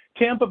against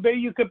Tampa Bay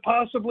you could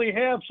possibly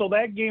have. So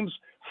that game's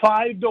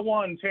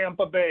 5-1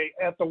 Tampa Bay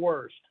at the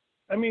worst.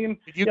 I mean,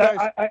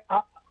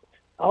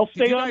 I'll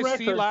stay on record. Did you guys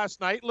see last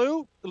night,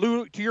 Lou?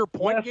 Lou, to your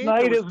point, last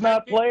night is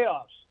not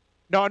playoffs.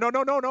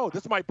 No.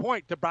 This is my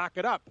point to back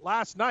it up.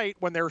 Last night,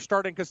 when they were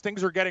starting, because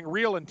things are getting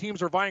real and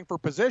teams are vying for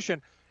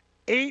position,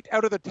 8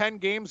 out of the 10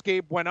 games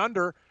Gabe went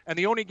under, and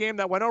the only game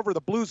that went over,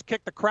 the Blues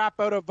kicked the crap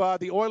out of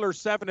the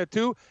Oilers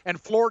 7-2, and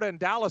Florida and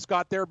Dallas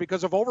got there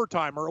because of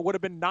overtime, or it would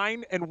have been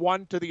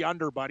 9-1 to the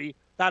under, buddy.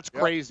 That's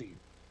crazy.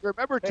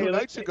 Remember 2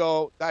 nights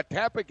ago, that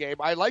Tampa game,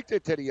 I liked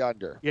it to the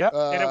under. Yeah,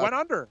 and it went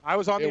under. I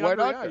was on the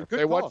under. Yeah,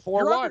 they won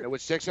 4-1. It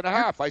was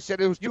 6.5. I said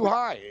it was too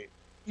high.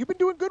 You've been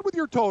doing good with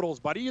your totals,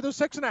 buddy. Those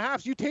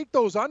 6.5s, you take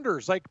those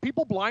unders. Like,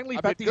 people blindly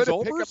bet these overs.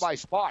 I've been good at picking my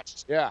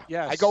spots. Yeah.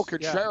 Yes. I go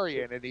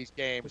contrarian in these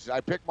games.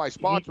 I pick my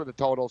spots with the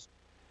totals.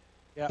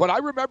 Yeah. But I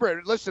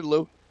remember, listen,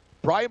 Lou,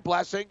 Brian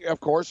Blessing, of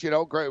course,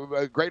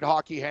 great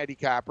hockey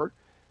handicapper.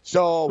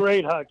 So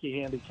great hockey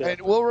handicap. And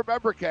we'll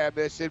remember, Cam,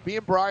 this, and me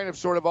and Brian have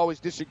sort of always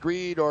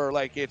disagreed, or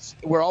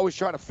we're always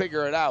trying to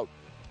figure it out.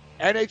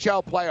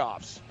 NHL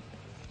playoffs,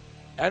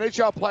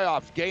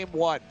 game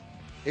 1.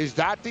 Is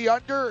that the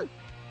under?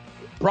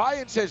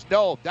 Brian says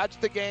no. That's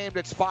the game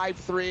that's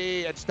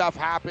 5-3 and stuff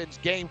happens.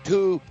 Game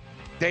 2,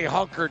 they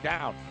hunker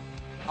down.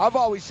 I've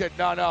always said,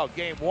 no,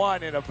 game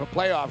one in a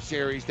playoff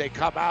series, they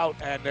come out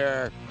and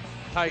they're,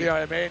 you know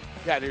what I mean?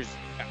 Yeah, there's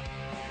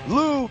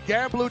Lou,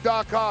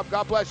 Gamblu.com.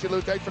 God bless you,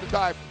 Lou. Thanks for the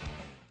time.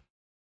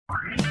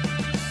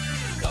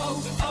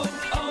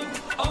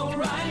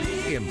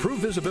 Improve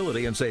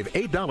visibility and save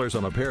 $8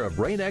 on a pair of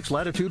Rain-X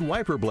Latitude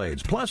wiper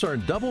blades. Plus,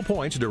 earn double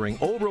points during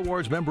O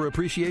Rewards Member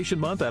Appreciation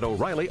Month at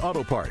O'Reilly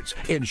Auto Parts.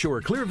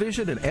 Ensure clear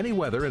vision in any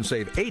weather and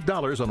save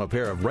 $8 on a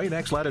pair of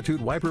Rain-X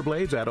Latitude wiper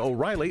blades at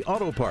O'Reilly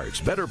Auto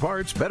Parts. Better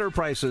parts, better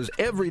prices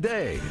every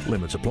day.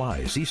 Limits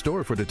apply. See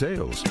store for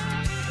details.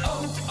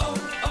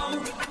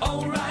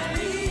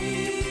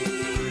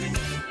 O'Reilly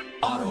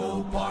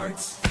Auto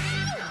Parts.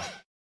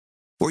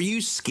 Were you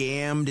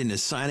scammed into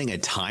signing a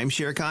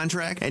timeshare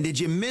contract? And did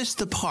you miss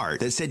the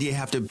part that said you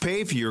have to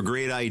pay for your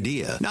great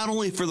idea? Not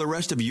only for the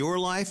rest of your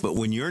life, but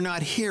when you're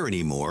not here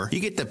anymore, you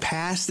get to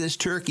pass this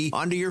turkey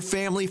onto your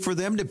family for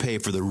them to pay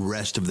for the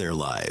rest of their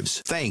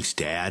lives. Thanks,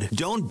 Dad.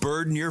 Don't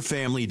burden your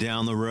family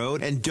down the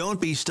road, and don't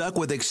be stuck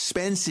with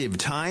expensive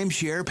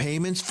timeshare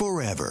payments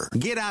forever.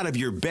 Get out of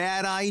your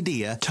bad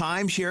idea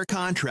timeshare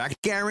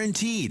contract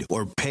guaranteed,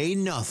 or pay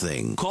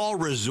nothing. Call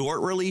Resort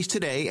Release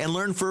today and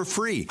learn for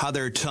free how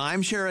their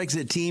timeshare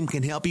exit team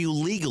can help you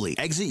legally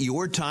exit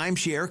your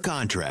timeshare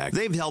contract.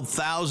 They've helped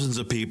thousands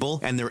of people,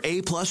 and they're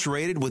A+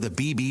 rated with a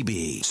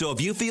BBB. So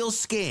if you feel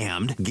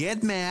scammed,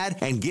 get mad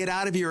and get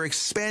out of your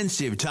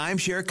expensive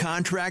timeshare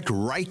contract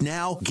right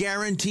now,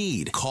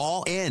 guaranteed.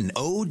 Call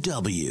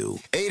NOW.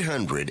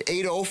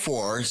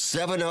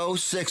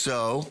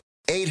 800-804-7060.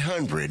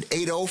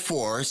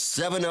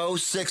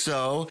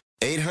 800-804-7060.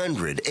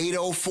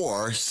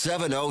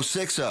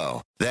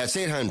 800-804-7060. That's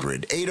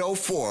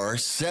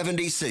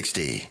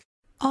 800-804-7060.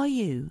 Are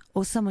you,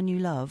 or someone you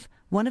love,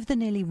 one of the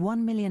nearly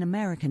 1 million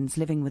Americans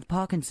living with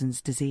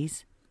Parkinson's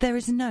disease? There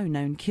is no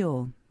known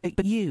cure,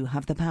 but you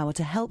have the power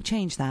to help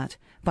change that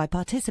by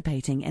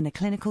participating in a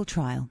clinical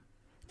trial.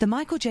 The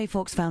Michael J.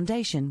 Fox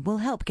Foundation will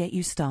help get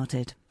you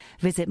started.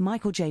 Visit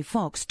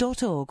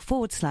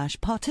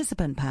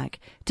michaeljfox.org/participant pack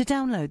to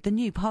download the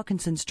new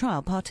Parkinson's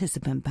Trial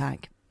Participant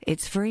Pack.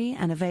 It's free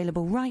and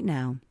available right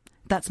now.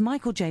 That's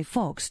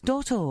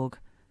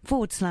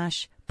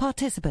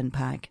michaeljfox.org/participant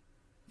pack.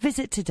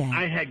 Visit today.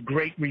 I had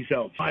great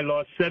results. I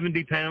lost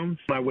 70 pounds.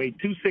 I weighed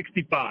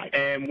 265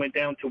 and went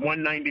down to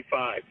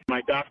 195.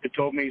 My doctor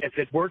told me, if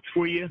it works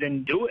for you,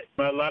 then do it.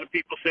 A lot of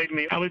people say to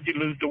me, how did you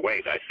lose the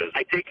weight? I said,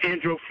 I take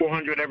Andro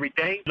 400 every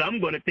day. I'm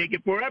going to take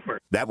it forever.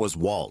 That was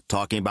Walt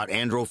talking about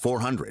Andro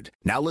 400.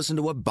 Now listen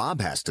to what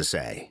Bob has to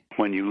say.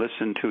 When you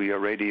listen to your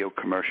radio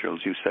commercials,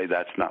 you say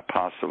that's not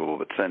possible,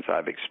 but since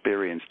I've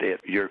experienced it,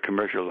 your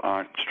commercials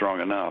aren't strong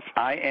enough.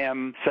 I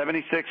am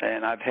 76,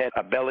 and I've had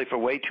a belly for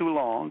way too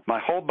long. My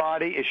whole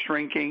body is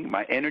shrinking.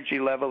 My energy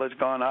level has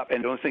gone up,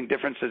 and the only thing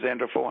difference is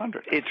Andro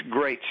 400. It's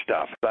great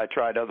stuff. I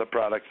tried other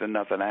products, and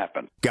nothing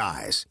happened.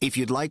 Guys, if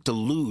you'd like to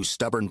lose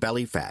stubborn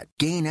belly fat,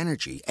 gain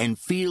energy, and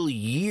feel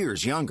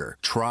years younger,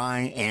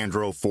 try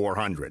Andro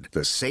 400,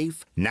 the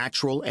safe,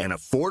 natural, and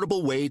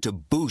affordable way to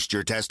boost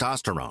your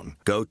testosterone.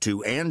 Go to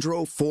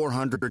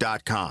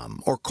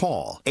andro400.com or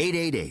call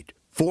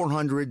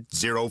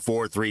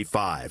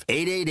 888-400-0435.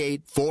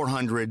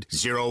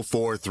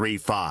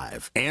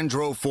 888-400-0435.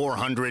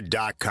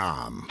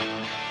 andro400.com.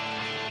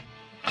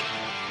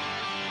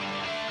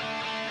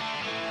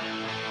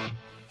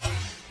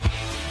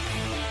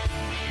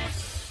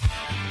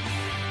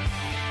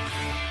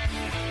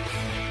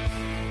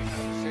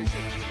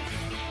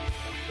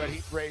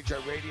 Heat Rage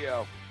on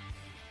radio.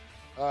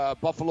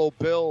 Buffalo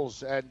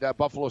Bills and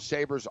Buffalo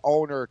Sabres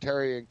owner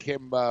Terry and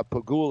Kim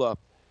Pegula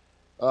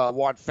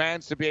want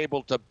fans to be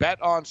able to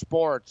bet on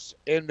sports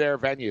in their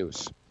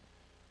venues.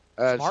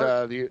 As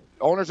the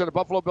owners of the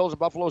Buffalo Bills and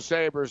Buffalo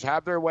Sabres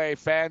have their way,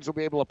 fans will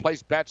be able to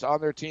place bets on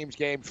their team's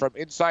games from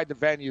inside the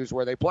venues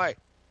where they play.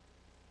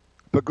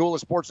 Pegula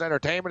Sports and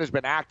Entertainment has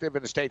been active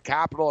in the state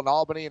capitol in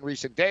Albany in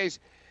recent days,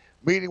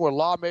 meeting with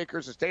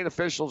lawmakers and state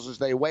officials as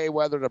they weigh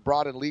whether to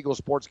broaden legal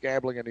sports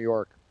gambling in New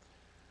York.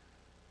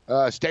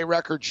 State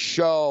records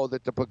show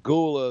that the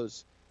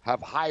Pegulas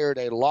have hired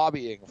a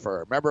lobbying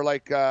firm. Remember,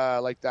 like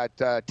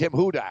that Tim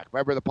Hudak.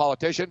 Remember the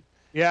politician?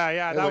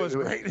 Yeah, that was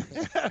great.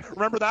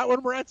 Remember that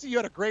one, Morency? You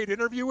had a great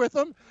interview with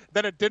him.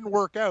 Then it didn't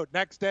work out.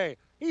 Next day,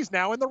 he's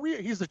now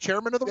he's the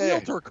chairman of the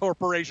Realtor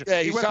Corporation.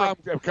 Yeah, he saw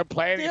him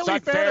complaining. Daily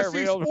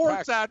fantasy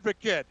sports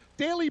advocate,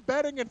 daily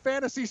betting and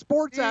fantasy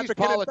sports advocate.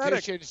 These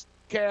politicians,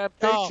 Cam,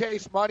 they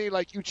chase money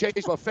like you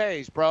chase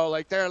buffets, bro.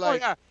 Like they're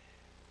like.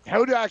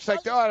 Hudak's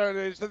like,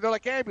 they're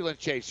like ambulance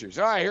chasers.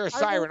 I hear a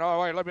siren.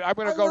 I'm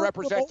going to go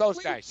represent those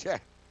guys. Yeah.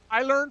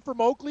 I learned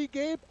from Oakley,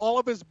 Gabe, all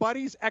of his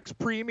buddies,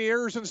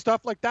 ex-premiers and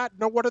stuff like that.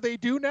 Know what do they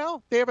do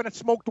now? They haven't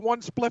smoked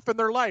one spliff in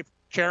their life.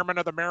 Chairman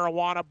of the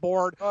marijuana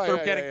board.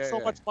 They're getting so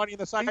much money in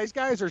the side. These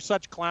guys are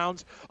such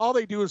clowns. All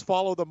they do is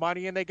follow the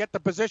money, and they get the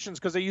positions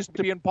because they used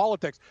to be in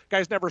politics.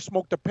 Guy's never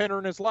smoked a pinner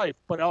in his life,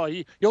 but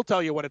he'll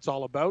tell you what it's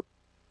all about.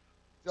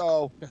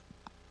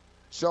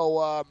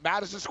 So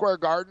Madison Square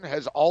Garden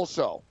has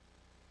also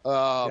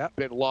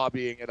been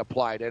lobbying and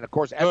applied. And, of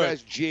course,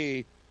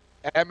 MSG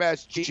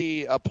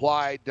MSG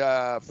applied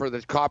for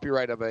the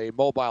copyright of a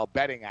mobile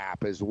betting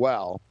app as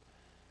well.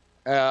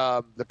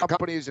 The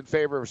company is in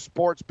favor of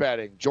sports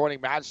betting,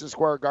 joining Madison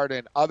Square Garden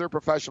and other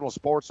professional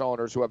sports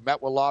owners who have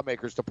met with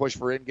lawmakers to push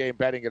for in-game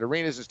betting at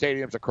arenas and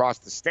stadiums across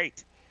the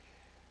state.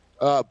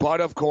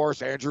 But, of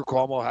course, Andrew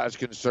Cuomo has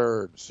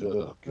concerns.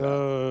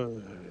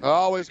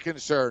 Always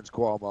concerns,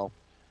 Cuomo.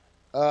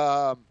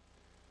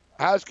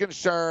 Has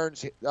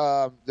concerns.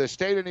 The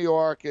state of New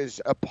York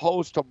is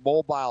opposed to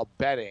mobile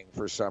betting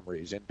for some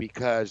reason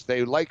because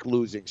they like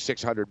losing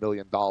 $600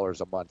 million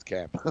a month,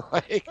 Cam.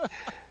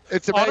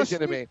 It's amazing Honestly,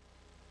 to me.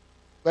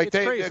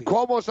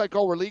 Cuomo's like,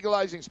 oh, we're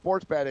legalizing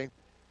sports betting.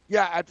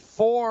 Yeah, at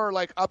 4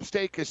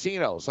 upstate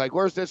casinos.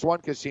 Where's this one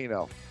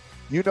casino?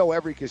 You know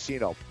every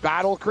casino.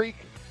 Battle Creek?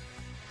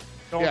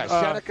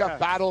 Seneca,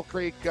 Battle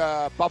Creek,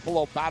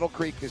 Buffalo, Battle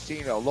Creek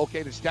Casino,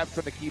 located steps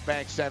from the Key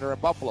Bank Center in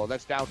Buffalo.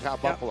 That's downtown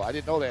Buffalo. I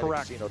didn't know they had a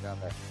casino down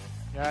there.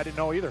 Yeah, I didn't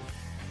know either.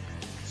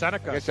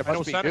 Seneca. I guess it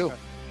must be new.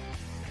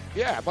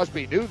 Yeah, it must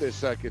be new.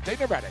 They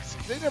never had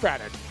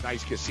a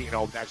nice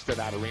casino next to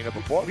that arena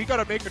before. We got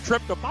to make a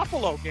trip to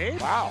Buffalo, Gabe.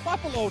 Wow.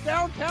 Buffalo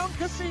downtown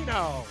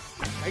casino.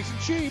 Nice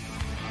and cheap.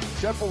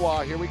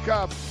 Chippewa, here we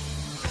come.